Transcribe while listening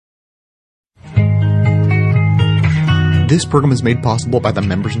This program is made possible by the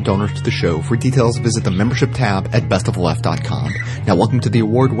members and donors to the show. For details, visit the membership tab at bestoftheleft.com. Now, welcome to the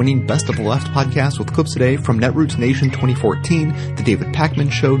award-winning Best of the Left podcast with clips today from Netroots Nation 2014, The David Pakman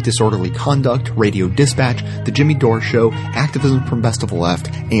Show, Disorderly Conduct, Radio Dispatch, The Jimmy Dore Show, Activism from Best of the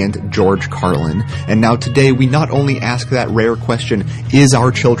Left, and George Carlin. And now today, we not only ask that rare question, is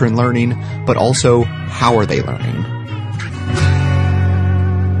our children learning, but also, how are they learning?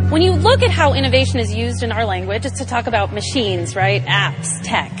 When you look at how innovation is used in our language, it's to talk about machines, right? Apps,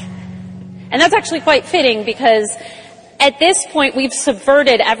 tech. And that's actually quite fitting because at this point we've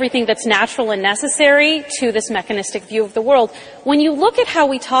subverted everything that's natural and necessary to this mechanistic view of the world. When you look at how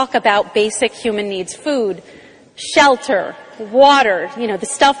we talk about basic human needs, food, shelter, water, the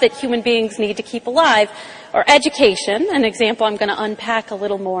stuff that human beings need to keep alive, or education, an example I'm going to unpack a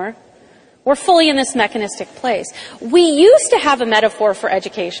little more, we're fully in this mechanistic place. We used to have a metaphor for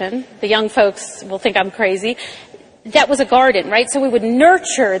education. The young folks will think I'm crazy. That was a garden, right? So we would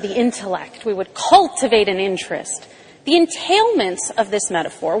nurture the intellect. We would cultivate an interest. The entailments of this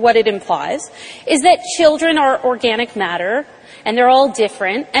metaphor, what it implies, is that children are organic matter, and they're all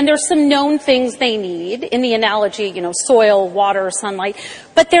different, and there's some known things they need, in the analogy, soil, water, sunlight,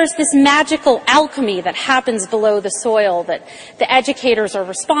 but there's this magical alchemy that happens below the soil that the educators are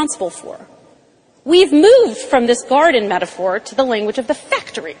responsible for. We've moved from this garden metaphor to the language of the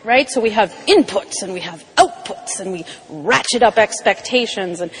factory, right? So we have inputs and we have outputs and we ratchet up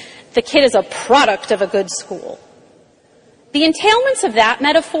expectations and the kid is a product of a good school. The entailments of that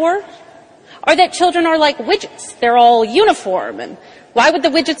metaphor are that children are like widgets. They're all uniform, and why would the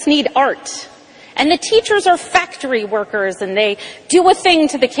widgets need art? And the teachers are factory workers, and they do a thing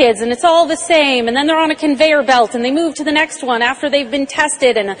to the kids, and it's all the same, and then they're on a conveyor belt, and they move to the next one after they've been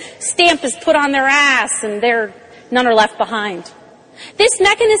tested, and a stamp is put on their ass, and none are left behind. This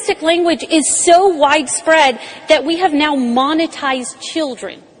mechanistic language is so widespread that we have now monetized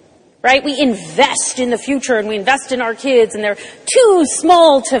children. Right? We invest in the future and we invest in our kids and they're too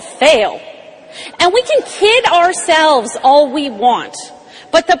small to fail. And we can kid ourselves all we want,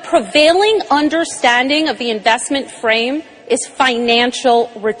 but the prevailing understanding of the investment frame is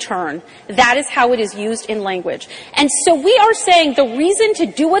financial return. That is how it is used in language. And so we are saying the reason to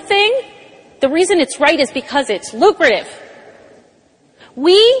do a thing, the reason it's right is because it's lucrative.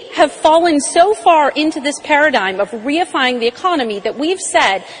 We have fallen so far into this paradigm of reifying the economy that we've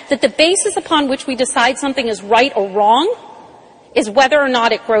said that the basis upon which we decide something is right or wrong is whether or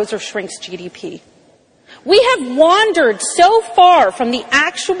not it grows or shrinks GDP. We have wandered so far from the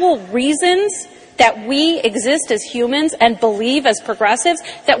actual reasons that we exist as humans and believe as progressives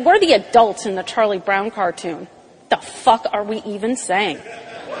that we're the adults in the Charlie Brown cartoon. The fuck are we even saying?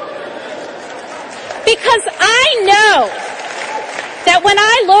 Because I know that when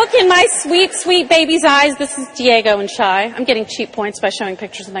I look in my sweet, sweet baby's eyes, this is Diego and Shy. I'm getting cheap points by showing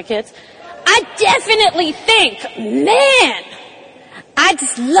pictures of my kids. I definitely think, man, I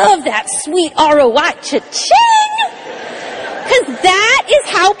just love that sweet ROI cha-ching. Because that is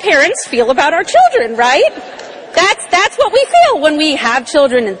how parents feel about our children, right? That's what we feel when we have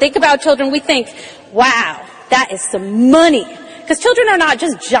children and think about children. We think, wow, that is some money. Because children are not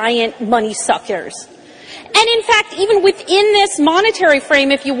just giant money suckers. And in fact, even within this monetary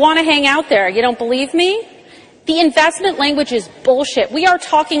frame, if you want to hang out there, you don't believe me? The investment language is bullshit. We are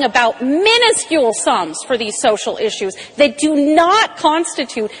talking about minuscule sums for these social issues that do not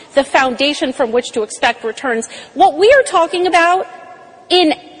constitute the foundation from which to expect returns. What we are talking about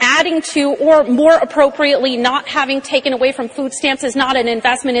in adding to, or more appropriately, not having taken away from food stamps is not an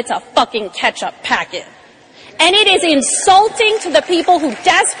investment, it's a fucking ketchup packet. And it is insulting to the people who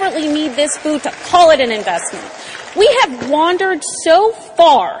desperately need this food to call it an investment. We have wandered so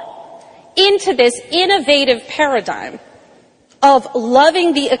far into this innovative paradigm of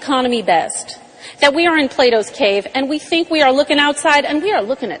loving the economy best that we are in Plato's cave and we think we are looking outside and we are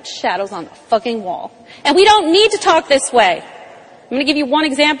looking at shadows on the fucking wall. And we don't need to talk this way. I'm going to give you one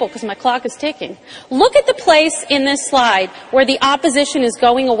example because my clock is ticking. Look at the place in this slide where the opposition is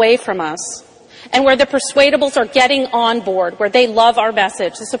going away from us and where the persuadables are getting on board, where they love our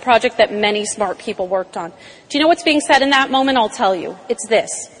message. This is a project that many smart people worked on. Do you know what's being said in that moment? I'll tell you. It's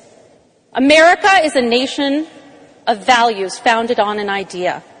this. America is a nation of values founded on an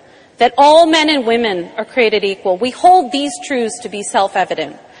idea that all men and women are created equal. We hold these truths to be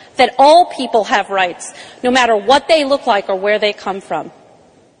self-evident, that all people have rights, no matter what they look like or where they come from.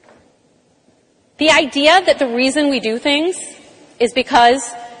 The idea that the reason we do things is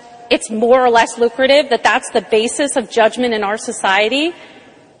because it's more or less lucrative, that that's the basis of judgment in our society,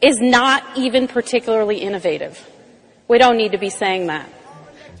 is not even particularly innovative. We don't need to be saying that.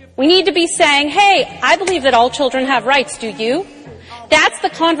 We need to be saying, hey, I believe that all children have rights. Do you? That's the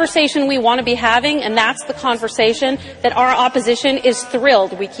conversation we want to be having, and that's the conversation that our opposition is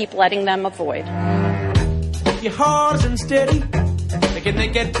thrilled we keep letting them avoid. If your heart is unsteady, they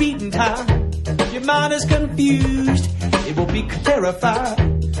get beaten time. If your mind is confused, it will be terrified.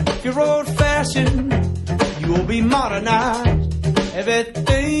 If you're old-fashioned, you will be modernized.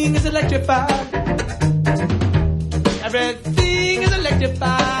 Everything is electrified. Everything is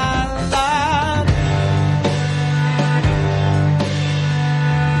electrified.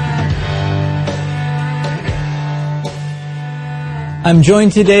 I'm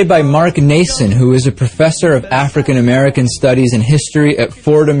joined today by Mark Nason, who is a professor of African American Studies and History at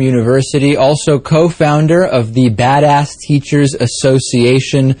Fordham University, also co-founder of the Badass Teachers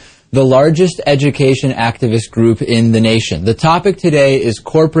Association, the largest education activist group in the nation. The topic today is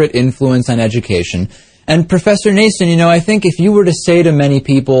corporate influence on education. And Professor Nason, you know, I think if you were to say to many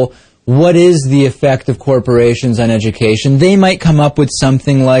people, what is the effect of corporations on education? They might come up with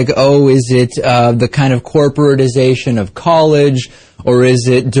something like, oh, is it the kind of corporatization of college, or is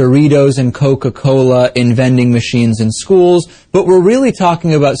it Doritos and Coca-Cola in vending machines in schools? But we're really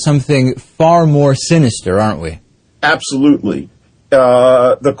talking about something far more sinister, aren't we? Absolutely.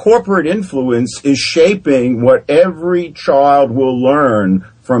 The corporate influence is shaping what every child will learn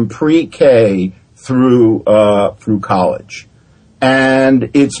from pre-K through college.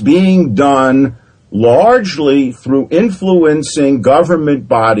 And it's being done largely through influencing government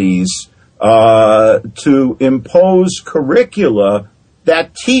bodies to impose curricula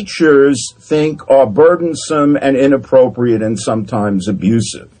that teachers think are burdensome and inappropriate and sometimes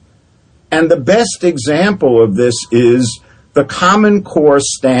abusive. And the best example of this is the Common Core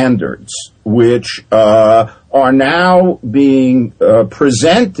standards, which are now being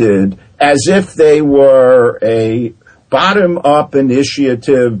presented as if they were a bottom-up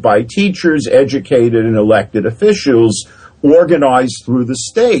initiative by teachers, educated, and elected officials organized through the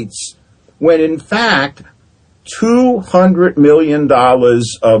states, when in fact $200 million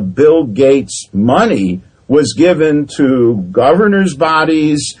of Bill Gates' money was given to governors'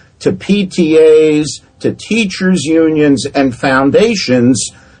 bodies, to PTAs, to teachers' unions, and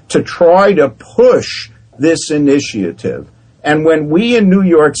foundations to try to push this initiative. And when we in New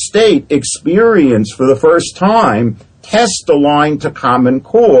York State experienced for the first time tests aligned to Common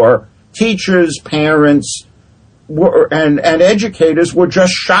Core, teachers, parents, and educators were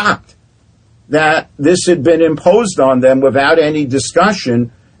just shocked that this had been imposed on them without any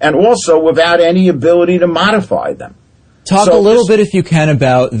discussion and also without any ability to modify them. Talk a little bit, if you can,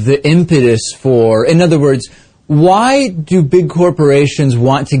 about the impetus for, in other words, why do big corporations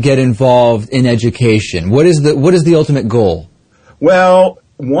want to get involved in education? What is the ultimate goal? Well,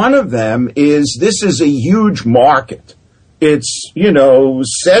 one of them is this is a huge market. It's,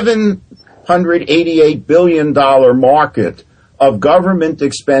 $788 billion market of government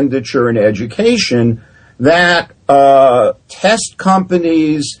expenditure in education that test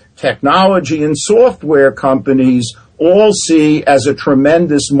companies, technology and software companies all see as a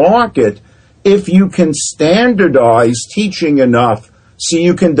tremendous market if you can standardize teaching enough so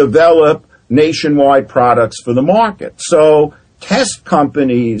you can develop nationwide products for the market. So test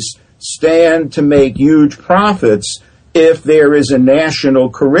companies stand to make huge profits if there is a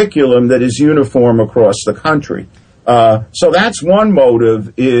national curriculum that is uniform across the country. So that's one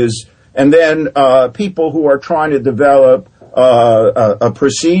motive and then people who are trying to develop a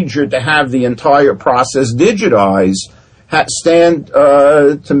procedure to have the entire process digitized stand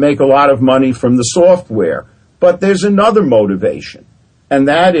to make a lot of money from the software. But there's another motivation, and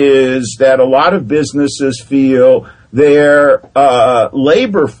that is that a lot of businesses feel their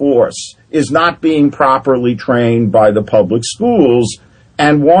labor force is not being properly trained by the public schools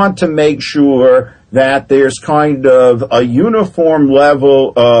and want to make sure that there's kind of a uniform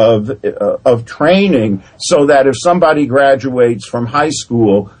level of training so that if somebody graduates from high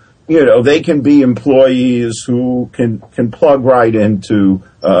school, they can be employees who can plug right into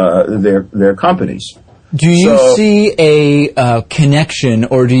their companies. Do you see a connection,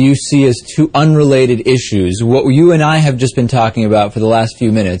 or do you see as two unrelated issues, what you and I have just been talking about for the last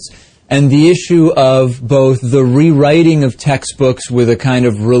few minutes, and the issue of both the rewriting of textbooks with a kind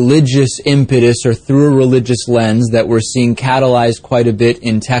of religious impetus or through a religious lens that we're seeing catalyzed quite a bit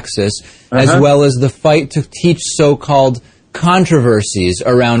in Texas, as well as the fight to teach so-called controversies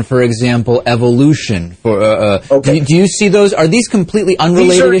around, for example, evolution? Do you see those? Are these completely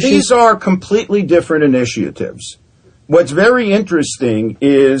unrelated issues? These are completely different initiatives. What's very interesting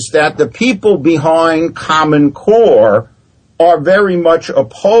is that the people behind Common Core are very much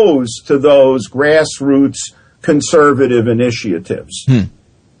opposed to those grassroots conservative initiatives.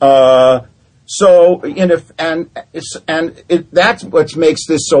 That's what makes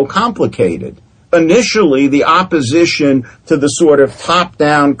this so complicated. Initially, the opposition to the sort of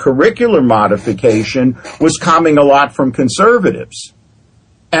top-down curricular modification was coming a lot from conservatives.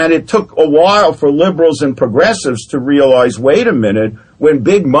 And it took a while for liberals and progressives to realize, wait a minute, when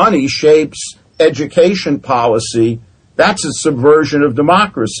big money shapes education policy, that's a subversion of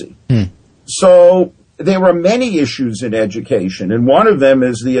democracy. So there are many issues in education, and one of them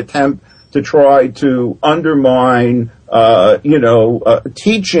is the attempt to try to undermine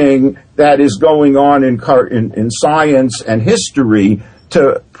teaching that is going on in science and history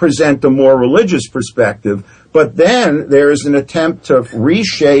to present a more religious perspective. But then there is an attempt to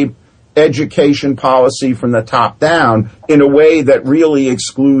reshape education policy from the top down in a way that really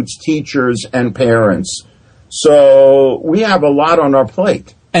excludes teachers and parents. So we have a lot on our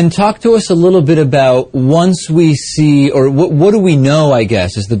plate. And talk to us a little bit about once we see, or what do we know, I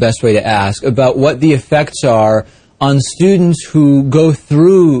guess, is the best way to ask, about what the effects are on students who go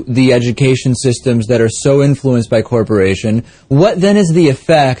through the education systems that are so influenced by corporation. What then is the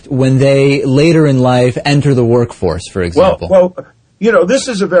effect when they later in life enter the workforce, for example? Well, this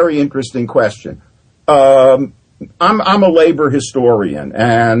is a very interesting question. I'm a labor historian,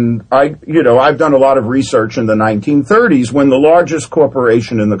 and I've done a lot of research in the 1930s when the largest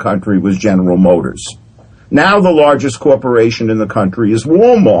corporation in the country was General Motors. Now the largest corporation in the country is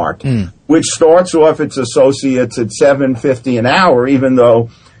Walmart, which starts off its associates at $7.50 an hour, even though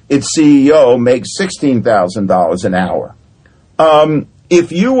its CEO makes $16,000 an hour.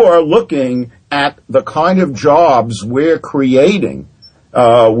 If you are looking at the kind of jobs we're creating,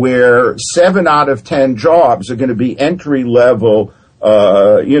 where 7 out of 10 jobs are going to be entry-level,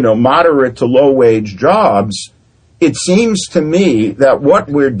 moderate to low-wage jobs, it seems to me that what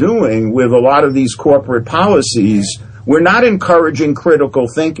we're doing with a lot of these corporate policies, we're not encouraging critical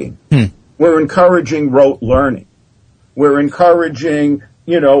thinking. We're encouraging rote learning. We're encouraging,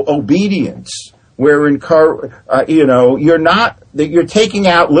 obedience. We're you're taking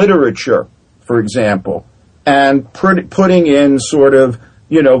out literature, for example, and putting in sort of,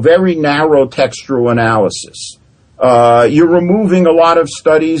 very narrow textual analysis. You're removing a lot of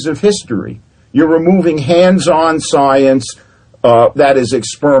studies of history. You're removing hands-on science that is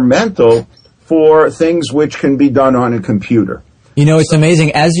experimental for things which can be done on a computer. It's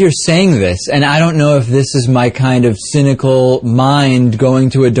amazing. As you're saying this, and I don't know if this is my kind of cynical mind going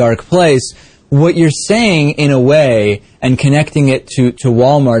to a dark place, what you're saying in a way, and connecting it to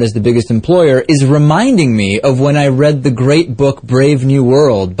Walmart as the biggest employer, is reminding me of when I read the great book Brave New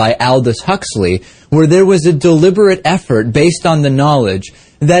World by Aldous Huxley, where there was a deliberate effort based on the knowledge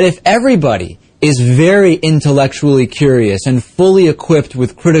that if everybody is very intellectually curious and fully equipped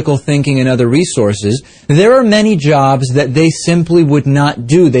with critical thinking and other resources, there are many jobs that they simply would not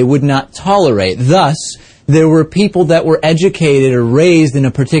do, they would not tolerate. Thus, there were people that were educated or raised in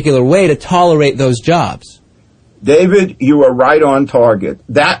a particular way to tolerate those jobs. David, you are right on target.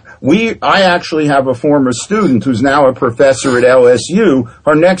 I actually have a former student who's now a professor at LSU.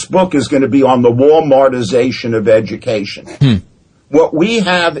 Her next book is going to be on the Walmartization of education. What we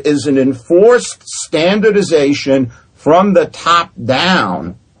have is an enforced standardization from the top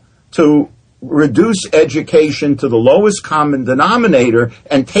down to reduce education to the lowest common denominator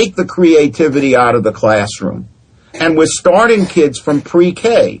and take the creativity out of the classroom. And we're starting kids from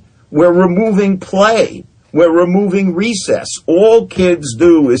pre-K. We're removing play. We're removing recess. All kids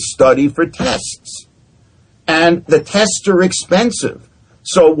do is study for tests. And the tests are expensive.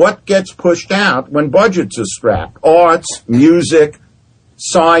 So what gets pushed out when budgets are strapped? Arts, music,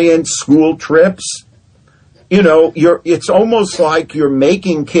 science, school trips. It's almost like you're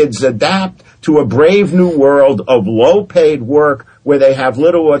making kids adapt to a brave new world of low-paid work where they have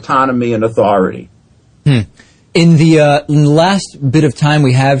little autonomy and authority. In the last bit of time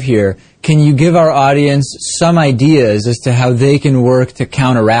we have here, can you give our audience some ideas as to how they can work to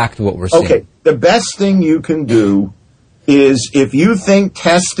counteract what we're seeing? Okay, the best thing you can do is if you think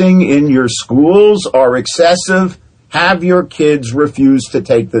testing in your schools are excessive, have your kids refuse to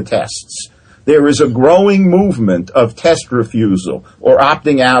take the tests. There is a growing movement of test refusal or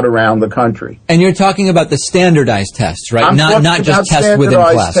opting out around the country. And you're talking about the standardized tests, right? Not just tests within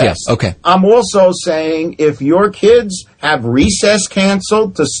class. Tests. Yes. Okay. I'm also saying if your kids have recess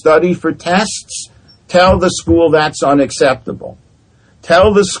canceled to study for tests, tell the school that's unacceptable.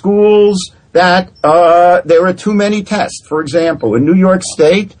 Tell the schools that there are too many tests. For example, in New York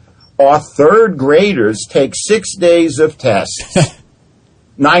State, our third graders take 6 days of tests.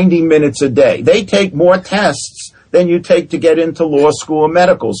 90 minutes a day. They take more tests than you take to get into law school or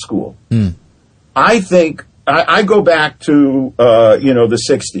medical school. I think I go back to, the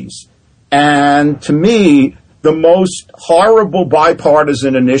 60s. And to me, the most horrible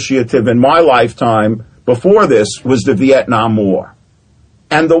bipartisan initiative in my lifetime before this was the Vietnam War.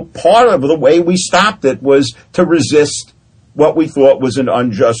 And the part of the way we stopped it was to resist what we thought was an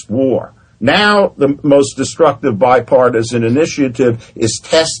unjust war. Now, the most destructive bipartisan initiative is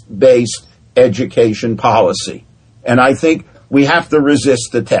test-based education policy. And I think we have to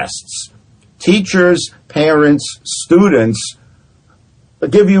resist the tests. Teachers, parents, students, I'll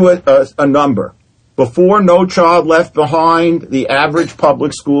give you a number. Before No Child Left Behind, the average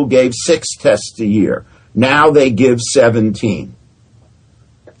public school gave 6 tests a year. Now they give 17.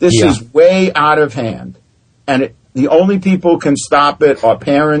 This is way out of hand. And the only people who can stop it are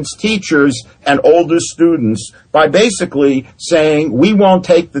parents, teachers, and older students by basically saying, we won't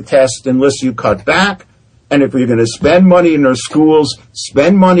take the test unless you cut back. And if you're going to spend money in our schools,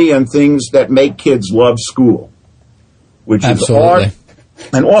 spend money on things that make kids love school, which is hard.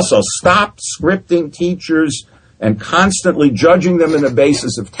 And also stop scripting teachers and constantly judging them on the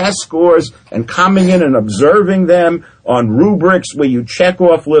basis of test scores and coming in and observing them on rubrics where you check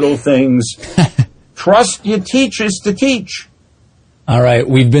off little things. Trust your teachers to teach. All right.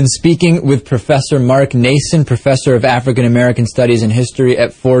 We've been speaking with Professor Mark Nason, Professor of African American Studies and History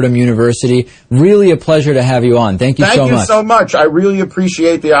at Fordham University. Really a pleasure to have you on. Thank you so much. Thank you so much. I really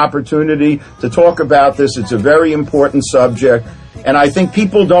appreciate the opportunity to talk about this. It's a very important subject. And I think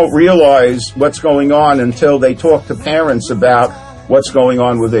people don't realize what's going on until they talk to parents about what's going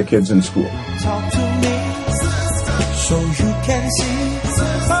on with their kids in school. Talk to me so you can see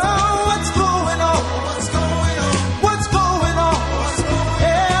what's going on. What's going on?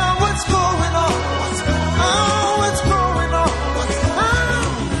 Yeah, what's going on? What's going on?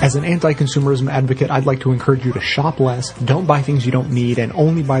 As an anti-consumerism advocate, I'd like to encourage you to shop less, don't buy things you don't need, and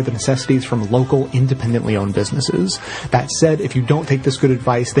only buy the necessities from local, independently owned businesses. That said, if you don't take this good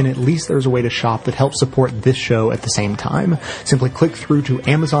advice, then at least there's a way to shop that helps support this show at the same time. Simply click through to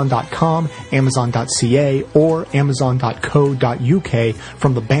Amazon.com, Amazon.ca, or Amazon.co.uk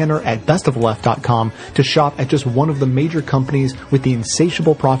from the banner at BestOfTheLeft.com to shop at just one of the major companies with the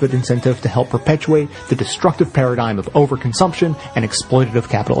insatiable profit incentive to help perpetuate the destructive paradigm of overconsumption and exploitative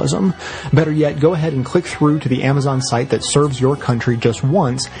capitalism. Better yet, go ahead and click through to the Amazon site that serves your country just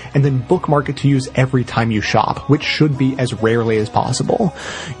once, and then bookmark it to use every time you shop, which should be as rarely as possible.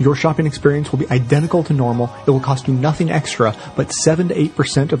 Your shopping experience will be identical to normal. It will cost you nothing extra, but 7 to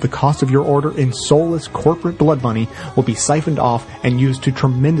 8% of the cost of your order in soulless corporate blood money will be siphoned off and used to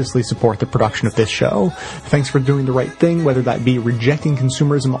tremendously support the production of this show. Thanks for doing the right thing, whether that be rejecting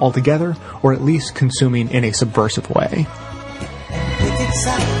consumerism altogether or at least consuming in a subversive way.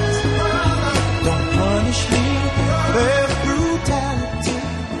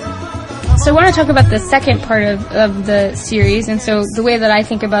 So I want to talk about the second part of the series, and so the way that I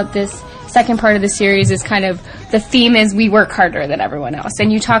think about this second part of the series is kind of, the theme is we work harder than everyone else,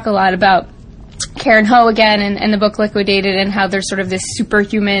 and you talk a lot about Karen Ho again and the book Liquidated, and how there's sort of this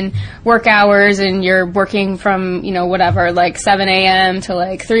superhuman work hours, and you're working from, whatever, like 7 a.m. to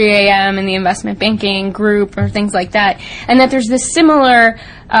like 3 a.m. in the investment banking group or things like that. And that there's this similar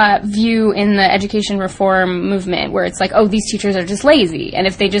view in the education reform movement where it's like, oh, these teachers are just lazy. And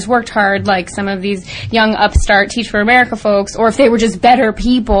if they just worked hard, like some of these young upstart Teach for America folks, or if they were just better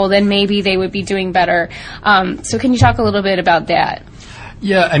people, then maybe they would be doing better. So can you talk a little bit about that?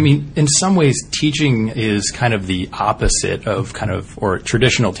 Yeah, I mean, in some ways, teaching is kind of the opposite of or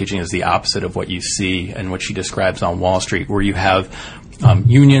traditional teaching is the opposite of what you see and what she describes on Wall Street, where you have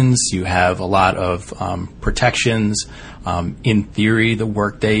unions, you have a lot of protections. In theory, the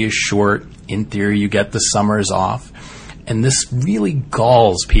workday is short. In theory, you get the summers off. And this really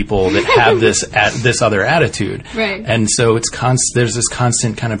galls people that have this other attitude. Right. And so there's this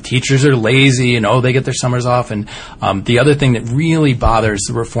constant kind of teachers are lazy and, they get their summers off. And the other thing that really bothers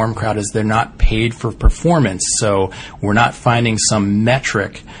the reform crowd is they're not paid for performance. So we're not finding some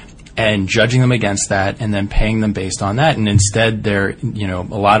metric and judging them against that and then paying them based on that. And instead, they're,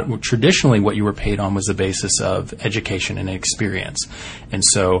 traditionally what you were paid on was the basis of education and experience. And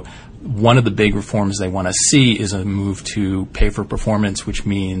so one of the big reforms they want to see is a move to pay for performance, which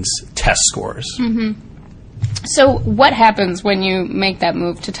means test scores. Mm-hmm. So what happens when you make that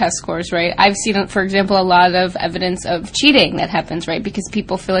move to test scores, right? I've seen, for example, a lot of evidence of cheating that happens, right? Because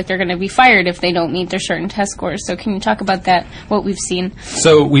people feel like they're going to be fired if they don't meet their certain test scores. So can you talk about that, what we've seen?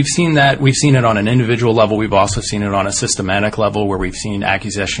 So we've seen that. We've seen it on an individual level. We've also seen it on a systematic level where we've seen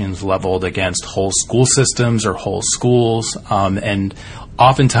accusations leveled against whole school systems or whole schools. And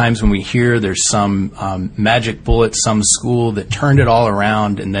Oftentimes when we hear there's some magic bullet, some school that turned it all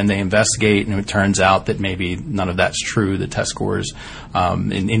around, and then they investigate and it turns out that maybe none of that's true, the test scores.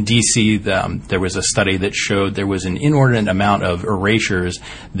 In D.C., there was a study that showed there was an inordinate amount of erasures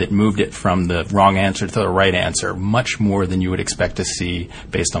that moved it from the wrong answer to the right answer, much more than you would expect to see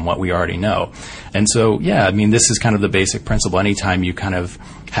based on what we already know. And so, yeah, I mean, this is kind of the basic principle. Anytime you kind of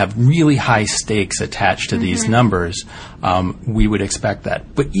have really high stakes attached to these numbers, we would expect that.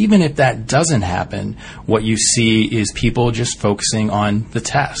 But even if that doesn't happen, what you see is people just focusing on the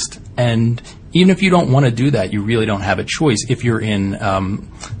test. And even if you don't want to do that, you really don't have a choice if you're in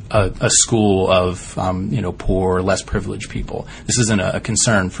a school of poor or less privileged people. This isn't a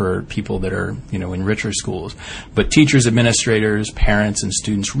concern for people that are in richer schools. But teachers, administrators, parents, and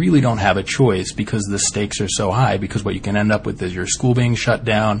students really don't have a choice because the stakes are so high, because what you can end up with is your school being shut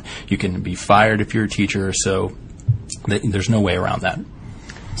down, you can be fired if you're a teacher, so there's no way around that.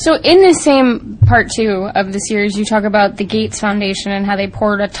 So in the same part 2 of the series, you talk about the Gates Foundation and how they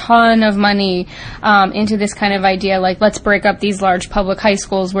poured a ton of money into this kind of idea, like let's break up these large public high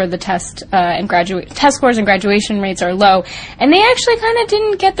schools where the test scores and graduation rates are low. And they actually kind of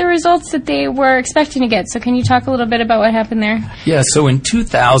didn't get the results that they were expecting to get. So can you talk a little bit about what happened there? Yeah, so in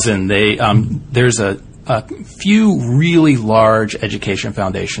 2000, there's a few really large education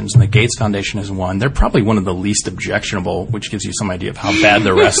foundations, and the Gates Foundation is one. They're probably one of the least objectionable, which gives you some idea of how bad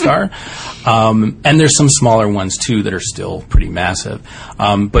the rest are. And there's some smaller ones, too, that are still pretty massive.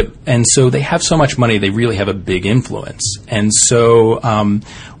 And so they have so much money, they really have a big influence. And so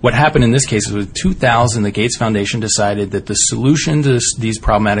what happened in this case is in 2000, the Gates Foundation decided that the solution to these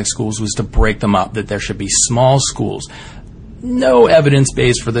problematic schools was to break them up, that there should be small schools. No evidence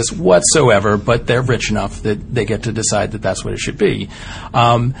base for this whatsoever, but they're rich enough that they get to decide that that's what it should be.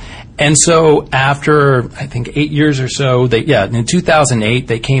 And so after, I think, 8 years or so, in 2008,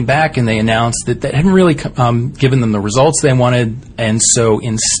 they came back and they announced that they hadn't really given them the results they wanted, and so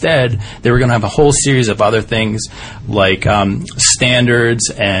instead, they were going to have a whole series of other things like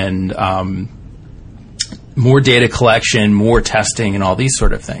standards and more data collection, more testing, and all these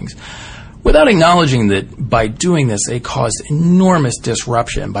sort of things, without acknowledging that by doing this, they caused enormous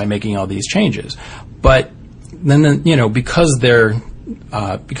disruption by making all these changes. But then, because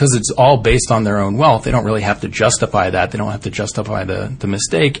it's all based on their own wealth, they don't really have to justify that. They don't have to justify the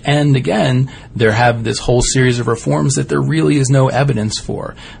mistake. And again, they have this whole series of reforms that there really is no evidence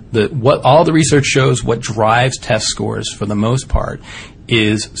for. What all the research shows, what drives test scores for the most part,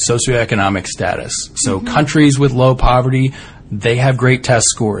 is socioeconomic status. So countries with low poverty, they have great test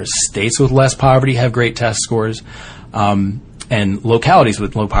scores. States with less poverty have great test scores. And localities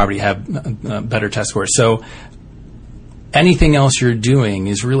with low poverty have better test scores. So anything else you're doing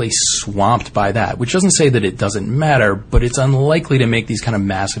is really swamped by that, which doesn't say that it doesn't matter, but it's unlikely to make these kind of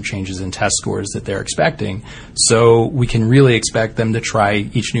massive changes in test scores that they're expecting. So we can really expect them to try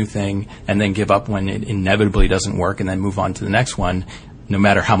each new thing and then give up when it inevitably doesn't work and then move on to the next one, no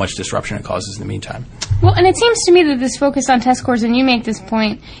matter how much disruption it causes in the meantime. Well, and it seems to me that this focus on test scores, and you make this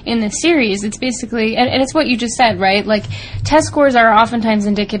point in the series, it's basically, and it's what you just said, right? Like, test scores are oftentimes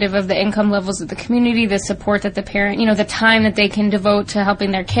indicative of the income levels of the community, the support that the parent, the time that they can devote to helping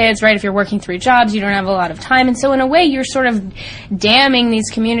their kids, right? If you're working 3 jobs, you don't have a lot of time. And so in a way, you're sort of damning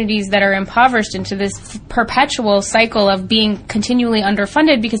these communities that are impoverished into this perpetual cycle of being continually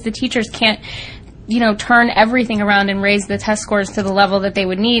underfunded because the teachers can't turn everything around and raise the test scores to the level that they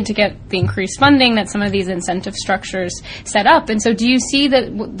would need to get the increased funding that some of these incentive structures set up. And so do you see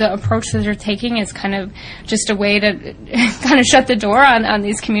that the approach that they're taking is kind of just a way to kind of shut the door on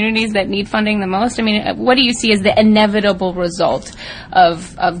these communities that need funding the most? I mean, what do you see as the inevitable result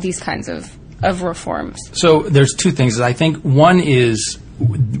of these kinds of reforms? So there's 2 things. I think one is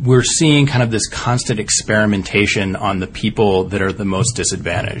we're seeing kind of this constant experimentation on the people that are the most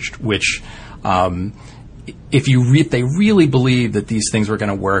disadvantaged, which if they really believe that these things were going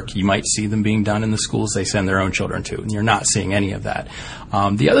to work, you might see them being done in the schools they send their own children to, and you're not seeing any of that.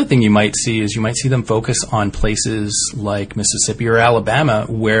 The other thing you might see is you might see them focus on places like Mississippi or Alabama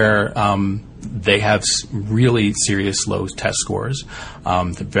where they have really serious low test scores,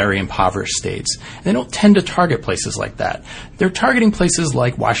 the very impoverished states. And they don't tend to target places like that. They're targeting places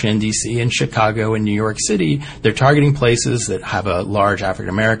like Washington, D.C. and Chicago and New York City. They're targeting places that have a large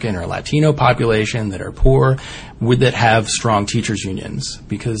African-American or Latino population, that are poor, that have strong teachers' unions,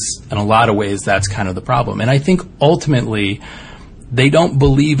 because in a lot of ways that's kind of the problem. And I think ultimately they don't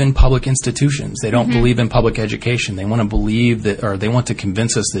believe in public institutions. They don't believe in public education. They want to believe that, or they want to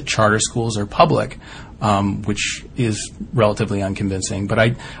convince us that charter schools are public, which is relatively unconvincing.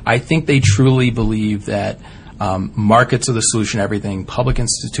 But I think they truly believe that Markets are the solution to everything. Public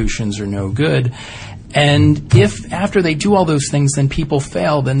institutions are no good. And if after they do all those things, then people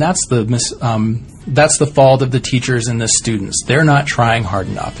fail, then that's the fault of the teachers and the students. They're not trying hard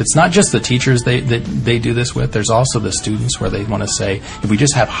enough. It's not just the teachers that they do this with. There's also the students where they want to say, if we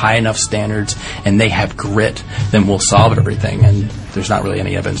just have high enough standards and they have grit, then we'll solve everything. And there's not really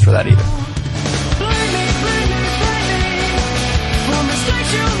any evidence for that either.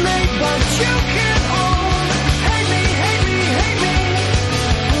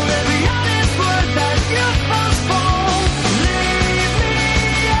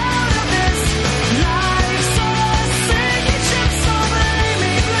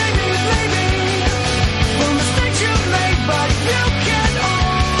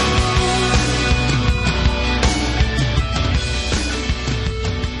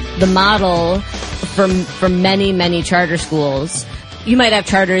 The model for many, many charter schools, you might have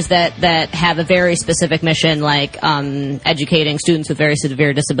charters that have a very specific mission, like educating students with very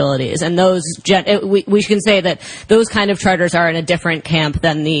severe disabilities, and those we can say that those kind of charters are in a different camp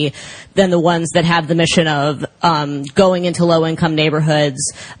than the ones that have the mission of going into low-income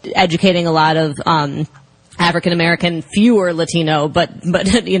neighborhoods, educating a lot of African American, fewer Latino, but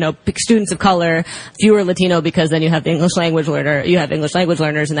students of color, fewer Latino, because then you have the English language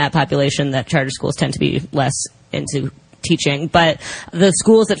learners in that population that charter schools tend to be less into teaching. But the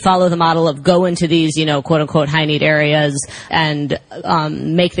schools that follow the model of go into these, quote unquote high need areas and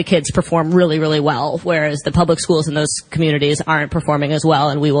make the kids perform really, really well, whereas the public schools in those communities aren't performing as well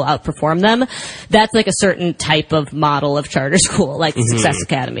and we will outperform them. That's like a certain type of model of charter school, like the Success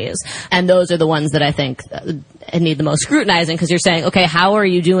Academies. And those are the ones that I think need the most scrutinizing, because you're saying, okay, how are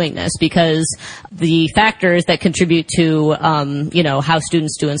you doing this? Because the factors that contribute to, how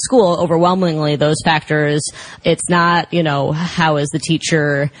students do in school, overwhelmingly those factors, it's not, how is the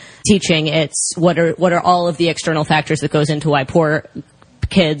teacher teaching? It's what are all of the external factors that goes into why poor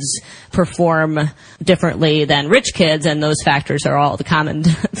kids perform differently than rich kids, and those factors are all the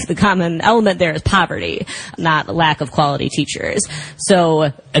common element there is poverty, not lack of quality teachers.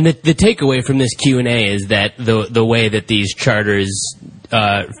 So, and the takeaway from this Q&A is that the way that these charters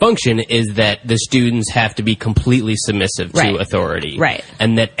function is that the students have to be completely submissive to authority. Right.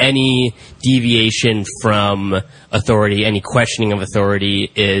 And that any deviation from authority, any questioning of authority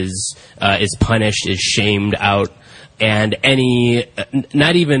is punished, is shamed out. And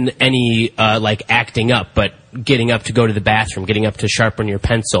not even any acting up, but getting up to go to the bathroom, getting up to sharpen your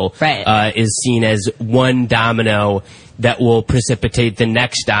pencil, is seen as one domino that will precipitate the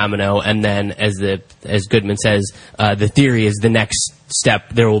next domino. And then, as Goodman says, the theory is the next step,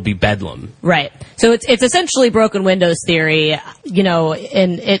 there will be bedlam. Right. So it's essentially broken windows theory,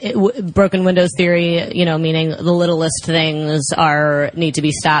 broken windows theory, meaning the littlest things need to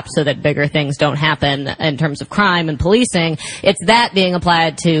be stopped so that bigger things don't happen in terms of crime and policing. It's that being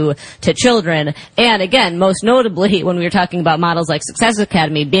applied to children. And again, most notably, when we were talking about models like Success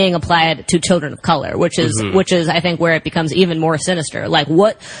Academy, being applied to children of color, which is I think where it becomes even more sinister. Like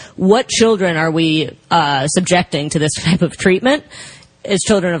what children are we subjecting to this type of treatment? Is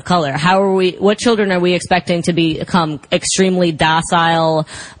children of color. What children are we expecting to become extremely docile,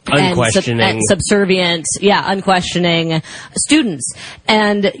 unquestioning, and subservient, unquestioning students?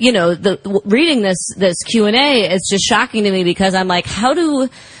 And, reading this Q&A, it's just shocking to me, because I'm like,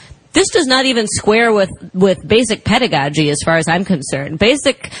 this does not even square with basic pedagogy as far as I'm concerned.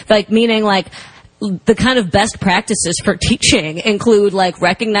 Basic, meaning the kind of best practices for teaching include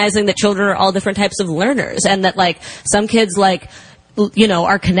recognizing that children are all different types of learners, and that some kids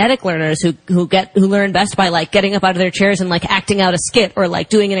are kinetic learners who learn best by getting up out of their chairs and acting out a skit or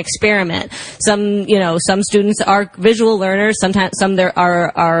doing an experiment. Some students are visual learners. Sometimes some there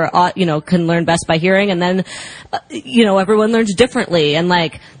are can learn best by hearing, and then everyone learns differently. And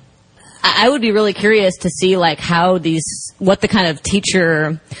I would be really curious to see what the kind of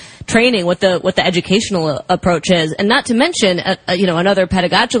teacher training, what the educational approach is. And not to mention, another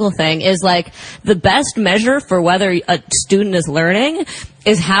pedagogical thing is the best measure for whether a student is learning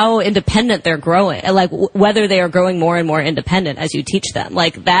is how independent they're growing, whether they are growing more and more independent as you teach them.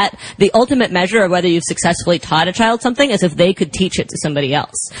 The ultimate measure of whether you've successfully taught a child something is if they could teach it to somebody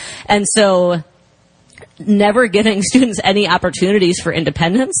else. And so, never giving students any opportunities for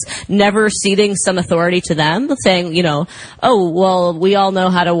independence, never ceding some authority to them, saying, oh, well, we all know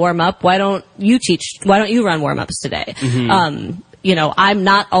how to warm up. Why don't you run warm-ups today? I'm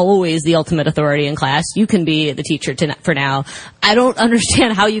not always the ultimate authority in class. You can be the teacher for now. I don't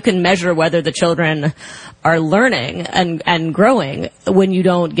understand how you can measure whether the children are learning and growing when you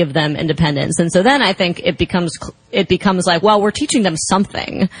don't give them independence. And so then I think it becomes like, well, we're teaching them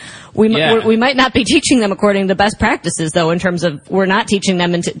something. We might not be teaching them according to best practices, though, in terms of we're not teaching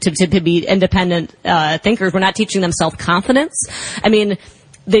them to be independent thinkers. We're not teaching them self-confidence. I mean,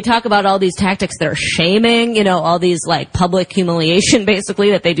 they talk about all these tactics that are shaming, all these like public humiliation basically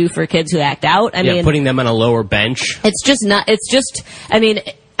that they do for kids who act out. I mean, putting them on a lower bench. I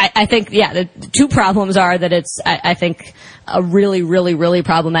think, the two problems are that it's, I think, a really, really, really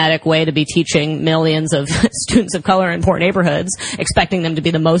problematic way to be teaching millions of students of color in poor neighborhoods, expecting them to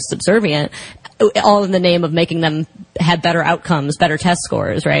be the most subservient, all in the name of making them have better outcomes, better test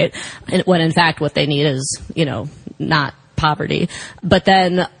scores, right? And when in fact what they need is, not poverty. But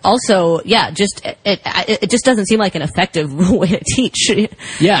then also, it just doesn't seem like an effective way to teach.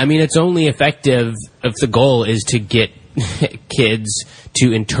 Yeah, I mean, it's only effective if the goal is to get kids to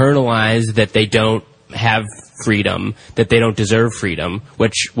internalize that they don't have freedom, that they don't deserve freedom,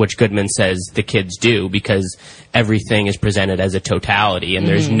 which Goodman says the kids do, because everything is presented as a totality, and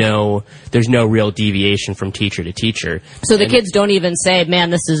there's no real deviation from teacher to teacher. So the kids don't even say,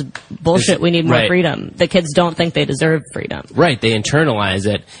 man, this is bullshit, we need more freedom. The kids don't think they deserve freedom. Right, they internalize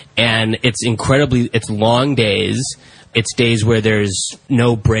it, and it's long days. It's days where there's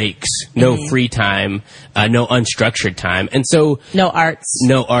no breaks, no free time, no unstructured time. And so... No arts.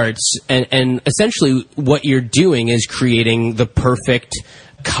 And essentially what you're doing is creating the perfect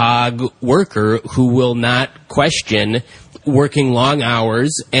cog worker who will not question working long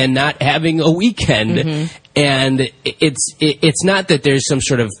hours and not having a weekend. And it's not that there's some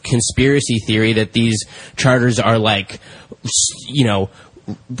sort of conspiracy theory that these charters are like,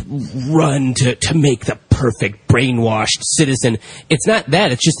 run to make the perfect brainwashed citizen. It's not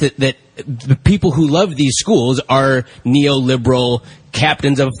that. It's just that the people who love these schools are neoliberal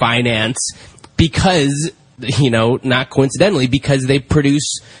captains of finance because, not coincidentally, because they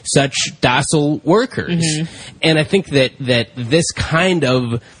produce such docile workers. And I think that this kind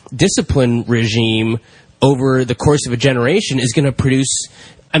of discipline regime over the course of a generation is going to produce,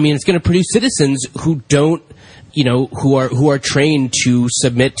 it's going to produce citizens who don't, who are trained to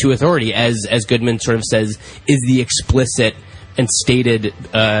submit to authority, as Goodman sort of says, is the explicit and stated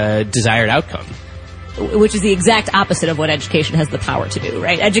desired outcome. Which is the exact opposite of what education has the power to do,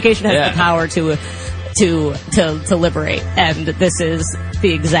 right? Education has the power to liberate, and this is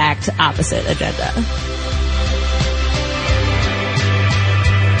the exact opposite agenda.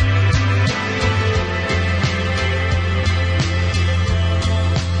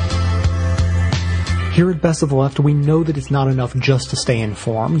 Here at Best of the Left, we know that it's not enough just to stay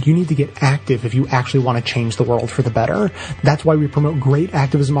informed. You need to get active if you actually want to change the world for the better. That's why we promote great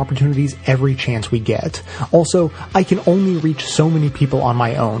activism opportunities every chance we get. Also, I can only reach so many people on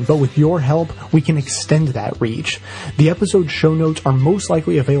my own, but with your help, we can extend that reach. The episode show notes are most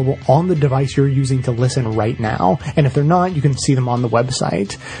likely available on the device you're using to listen right now, and if they're not, you can see them on the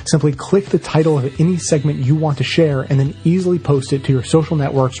website. Simply click the title of any segment you want to share and then easily post it to your social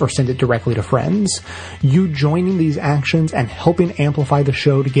networks or send it directly to friends. You joining these actions and helping amplify the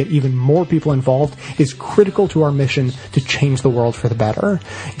show to get even more people involved is critical to our mission to change the world for the better.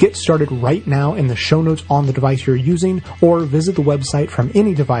 Get started right now in the show notes on the device you're using, or visit the website from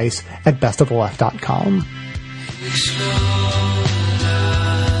any device at bestoftheleft.com.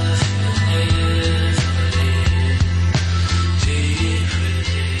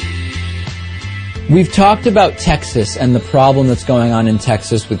 We've talked about Texas and the problem that's going on in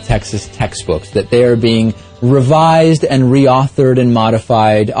Texas with Texas textbooks, that they are being revised and reauthored and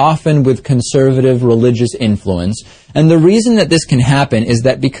modified, often with conservative religious influence. And the reason that this can happen is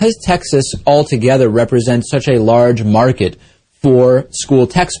that because Texas altogether represents such a large market for school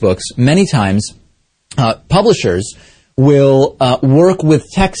textbooks, many times publishers will work with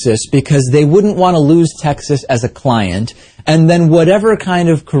Texas because they wouldn't want to lose Texas as a client, and then whatever kind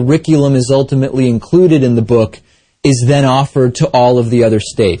of curriculum is ultimately included in the book is then offered to all of the other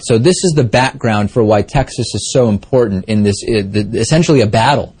states. So this is the background for why Texas is so important in this, essentially a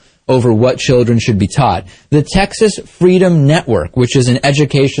battle over what children should be taught. The Texas Freedom Network, which is an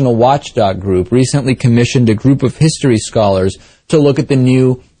educational watchdog group, recently commissioned a group of history scholars to look at the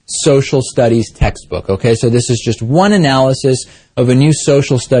new social studies textbook. Okay, so this is just one analysis of a new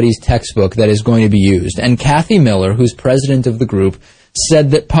social studies textbook that is going to be used. And Kathy Miller, who's president of the group,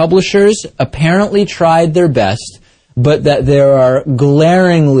 said that publishers apparently tried their best, but that there are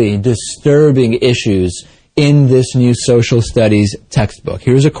glaringly disturbing issues in this new social studies textbook.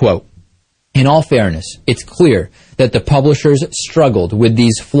 Here's a quote. In all fairness, it's clear that the publishers struggled with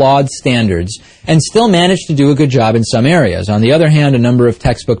these flawed standards and still managed to do a good job in some areas. On the other hand, a number of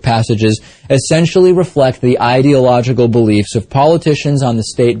textbook passages essentially reflect the ideological beliefs of politicians on the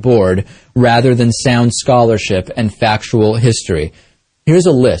state board rather than sound scholarship and factual history. Here's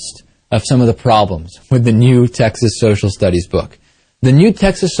a list of some of the problems with the new Texas Social Studies book. The new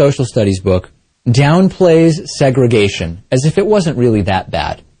Texas Social Studies book downplays segregation as if it wasn't really that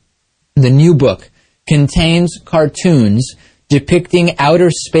bad. The new book contains cartoons depicting outer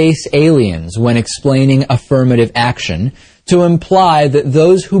space aliens when explaining affirmative action to imply that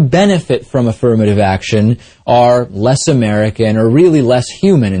those who benefit from affirmative action are less American or really less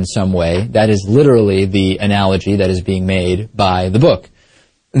human in some way. That is literally the analogy that is being made by the book.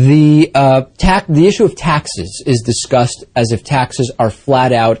 The issue of taxes is discussed as if taxes are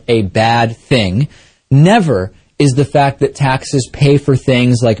flat out a bad thing. Never is the fact that taxes pay for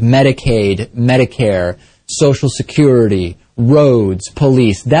things like Medicaid, Medicare, Social Security, roads,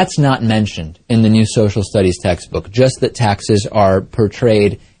 police. That's not mentioned in the new Social Studies textbook, just that taxes are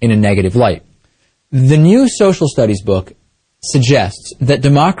portrayed in a negative light. The new Social Studies book suggests that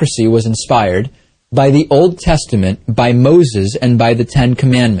democracy was inspired by the Old Testament, by Moses, and by the Ten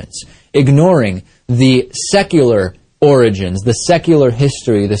Commandments, ignoring the secular origins, the secular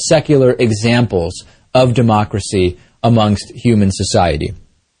history, the secular examples of democracy amongst human society.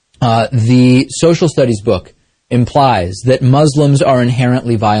 The Social Studies book implies that Muslims are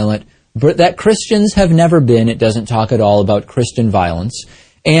inherently violent, but that Christians have never been. It doesn't talk at all about Christian violence.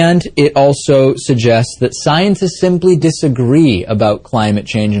 And it also suggests that scientists simply disagree about climate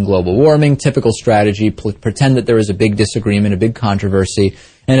change and global warming. Typical strategy, pretend that there is a big disagreement, a big controversy.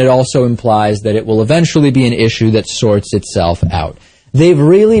 And it also implies that it will eventually be an issue that sorts itself out. They've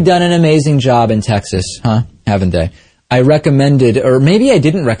really done an amazing job in Texas, haven't they? I recommended, or maybe I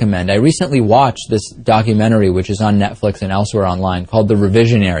didn't recommend, I recently watched this documentary, which is on Netflix and elsewhere online, called The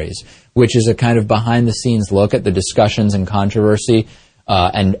Revisionaries, which is a kind of behind-the-scenes look at the discussions and controversy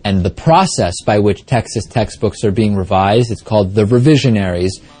and the process by which Texas textbooks are being revised. It's called The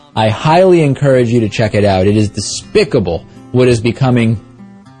Revisionaries. I highly encourage you to check it out. It is despicable what is becoming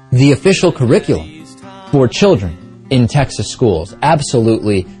the official curriculum for children in Texas schools.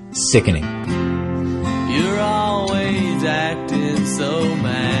 Absolutely sickening. You're always acting so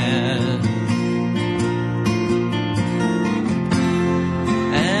mad,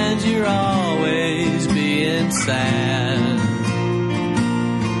 and you're always being sad,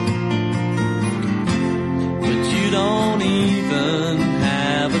 but you don't even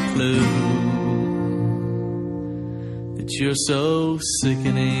have a clue that you're so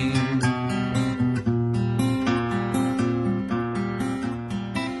sickening.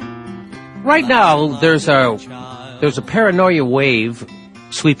 Right now, there's a paranoia wave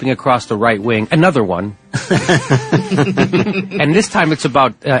sweeping across the right wing. Another one. And this time it's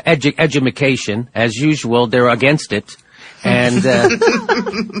about education. As usual, they're against it. And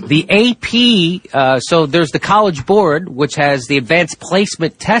the AP, so there's the College Board, which has the advanced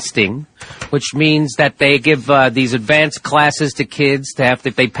placement testing, which means that they give these advanced classes to kids to have,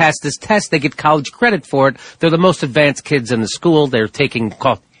 if they pass this test, they get college credit for it. They're the most advanced kids in the school. They're taking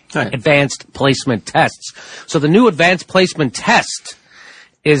advanced placement tests. So the new advanced placement test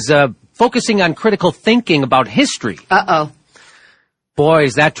is focusing on critical thinking about history. Uh-oh. Boy,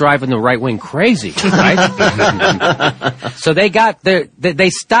 is that driving the right wing crazy, right? So they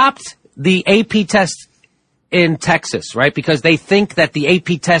stopped the AP test in Texas, right? Because they think that the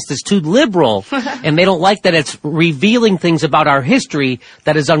AP test is too liberal and they don't like that it's revealing things about our history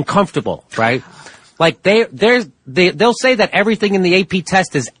that is uncomfortable, right? Like they'll say that everything in the AP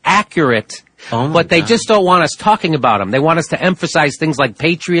test is accurate, but they just don't want us talking about them. They want us to emphasize things like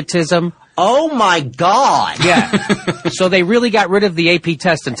patriotism. Oh my God! Yeah. So they really got rid of the AP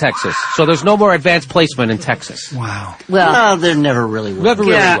test in Texas. So there's no more advanced placement in Texas. Wow. Well, there never really was. Never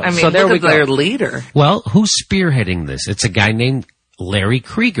really was. I mean, so there we go. Their leader. Well, who's spearheading this? It's a guy named Larry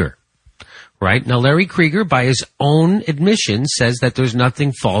Krieger. Right? Now, Larry Krieger, by his own admission, says that there's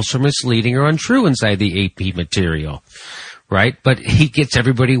nothing false or misleading or untrue inside the AP material. Right? But he gets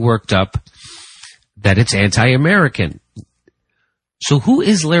everybody worked up that it's anti-American. So who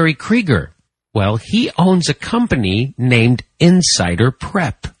is Larry Krieger? Well, he owns a company named Insider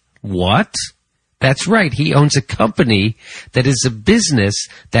Prep. What? That's right. He owns a company that is a business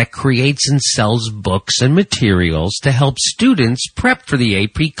that creates and sells books and materials to help students prep for the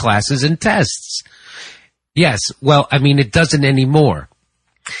AP classes and tests. Yes, well, I mean, it doesn't anymore.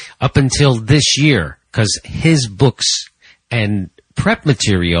 Up until this year, because his books and prep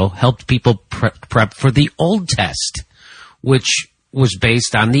material helped people prep for the old test, which was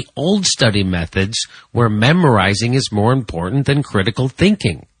based on the old study methods where memorizing is more important than critical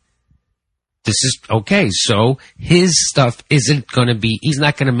thinking. This is, okay, so his stuff isn't going to be, he's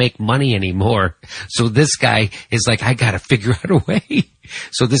not going to make money anymore. So this guy is like, I got to figure out a way.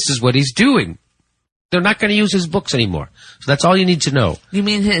 So this is what he's doing. They're not going to use his books anymore. So that's all you need to know. You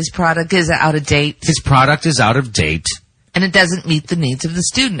mean his product is out of date? His product is out of date. And it doesn't meet the needs of the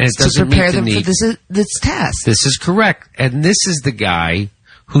students And it doesn't to prepare meet the them for this test. This is correct. And this is the guy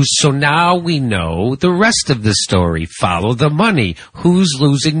so now we know the rest of the story. Follow the money. Who's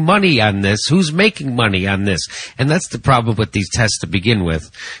losing money on this? Who's making money on this? And that's the problem with these tests to begin with,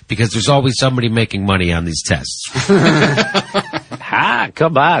 because there's always somebody making money on these tests.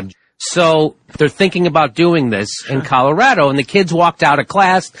 Come on. So they're thinking about doing this in Colorado, and the kids walked out of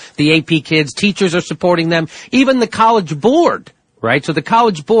class. The AP kids, teachers are supporting them. Even the college board, right? So the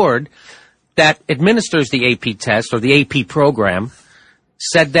college board that administers the AP test or the AP program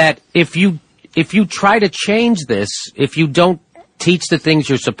said that if you try to change this, if you don't teach the things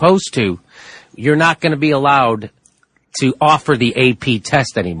you're supposed to, you're not going to be allowed to offer the AP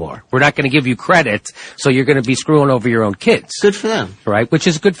test anymore. We're not going to give you credit, so you're going to be screwing over your own kids. Good for them. Right, which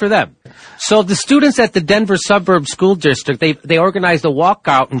is good for them. So the students at the Denver Suburb School District, they organized a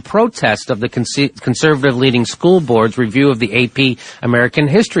walkout in protest of the conservative leading school board's review of the AP American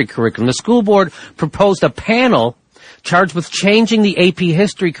History curriculum. The school board proposed a panel charged with changing the AP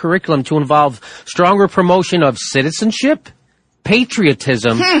history curriculum to involve stronger promotion of citizenship,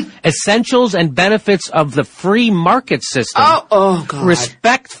 patriotism, essentials and benefits of the free market system, oh God.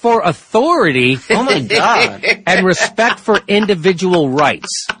 Respect for authority, oh my God, and respect for individual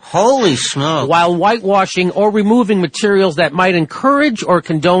rights. Holy smoke. While whitewashing or removing materials that might encourage or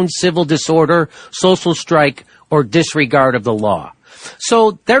condone civil disorder, social strike, or disregard of the law.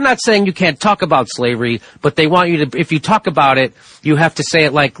 So they're not saying you can't talk about slavery, but they want you to, if you talk about it, you have to say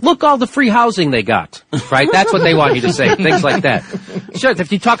it like, look, all the free housing they got, right? That's what they want you to say, things like that. Sure,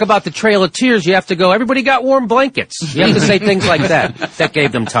 if you talk about the Trail of Tears, you have to go, everybody got warm blankets. You have to say things like that. That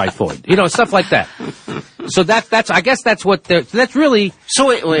gave them typhoid. You know, stuff like that. So I guess that's what that's really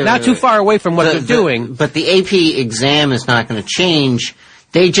not too far away from what they're doing. But the AP exam is not going to change.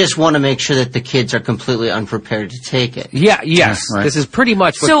 They just want to make sure that the kids are completely unprepared to take it. Yes. Yeah, right. This is pretty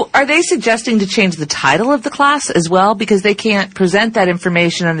much what... So are they suggesting to change the title of the class as well? Because they can't present that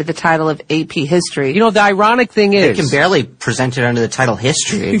information under the title of AP History. You know, the ironic thing is... They can barely present it under the title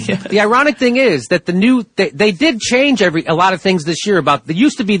History. Yeah. The ironic thing is that they did change a lot of things this year about... It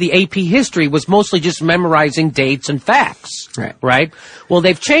used to be the AP History was mostly just memorizing dates and facts. Right? Well,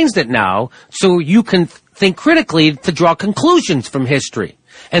 they've changed it now so you can think critically to draw conclusions from history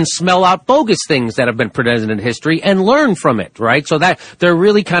and smell out bogus things that have been presented in history and learn from it, right? So that they're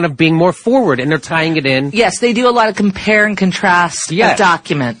really kind of being more forward and they're tying it in. Yes, they do a lot of compare and contrast of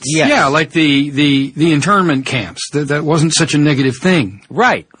documents. Yes. Yeah, like the internment camps. That wasn't such a negative thing.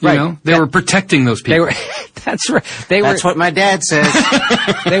 Right. You know, they were protecting those people. That's right. That's what my dad says.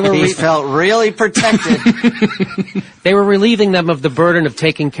 He felt really protected. They were relieving them of the burden of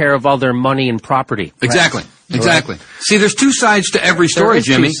taking care of all their money and property. Exactly. Exactly. See, there's two sides to every story,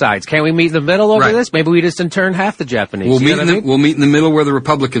 Jimmy. Two sides. Can't we meet in the middle over this? Maybe we just intern half the Japanese. We'll meet in the middle where the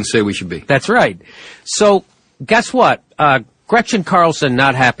Republicans say we should be. That's right. So, guess what? Gretchen Carlson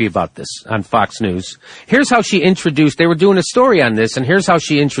not happy about this on Fox News. Here's how she introduced. They were doing a story on this, and here's how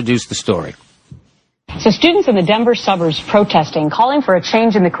she introduced the story. So students in the Denver suburbs protesting, calling for a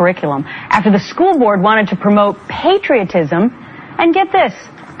change in the curriculum after the school board wanted to promote patriotism, and get this,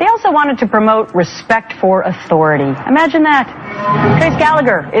 they also wanted to promote respect for authority. Imagine that. Trace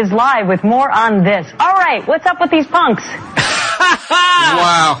Gallagher is live with more on this. All right, what's up with these punks?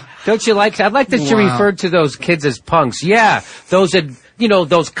 Wow. Don't you like that? I like that you referred to those kids as punks. Yeah, those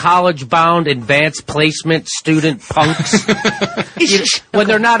college-bound advanced placement student punks. When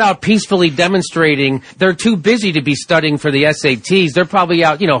they're not out peacefully demonstrating, they're too busy to be studying for the SATs. They're probably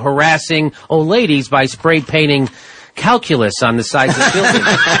out, harassing old ladies by spray painting calculus on the sides of buildings.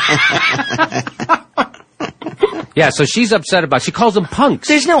 Yeah, so she's upset about it. She calls them punks.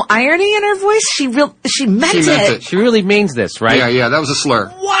 There's no irony in her voice. She meant it. She really means this, right? Yeah, that was a slur.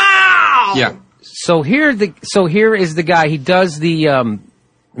 Wow. Yeah. So here is the guy. He does the let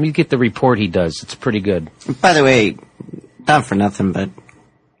me get the report he does. It's pretty good. By the way, not for nothing, but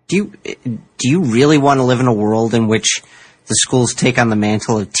do you really want to live in a world in which the schools take on the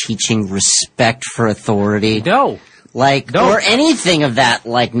mantle of teaching respect for authority? No. Or anything of that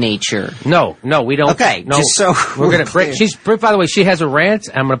nature. No, we don't. Okay, no, just so we're gonna break. By the way, she has a rant.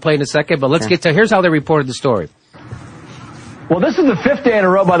 I'm gonna play in a second, but let's get to, here's how they reported the story. Well, this is the 5th day in a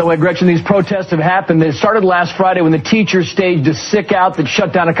row, by the way, Gretchen, these protests have happened. They started last Friday when the teachers staged a sick out that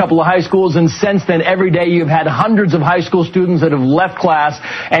shut down a couple of high schools, and since then, every day you've had hundreds of high school students that have left class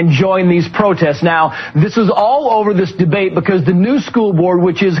and joined these protests. Now, this is all over this debate because the new school board,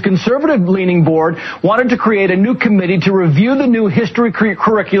 which is a conservative-leaning board, wanted to create a new committee to review the new history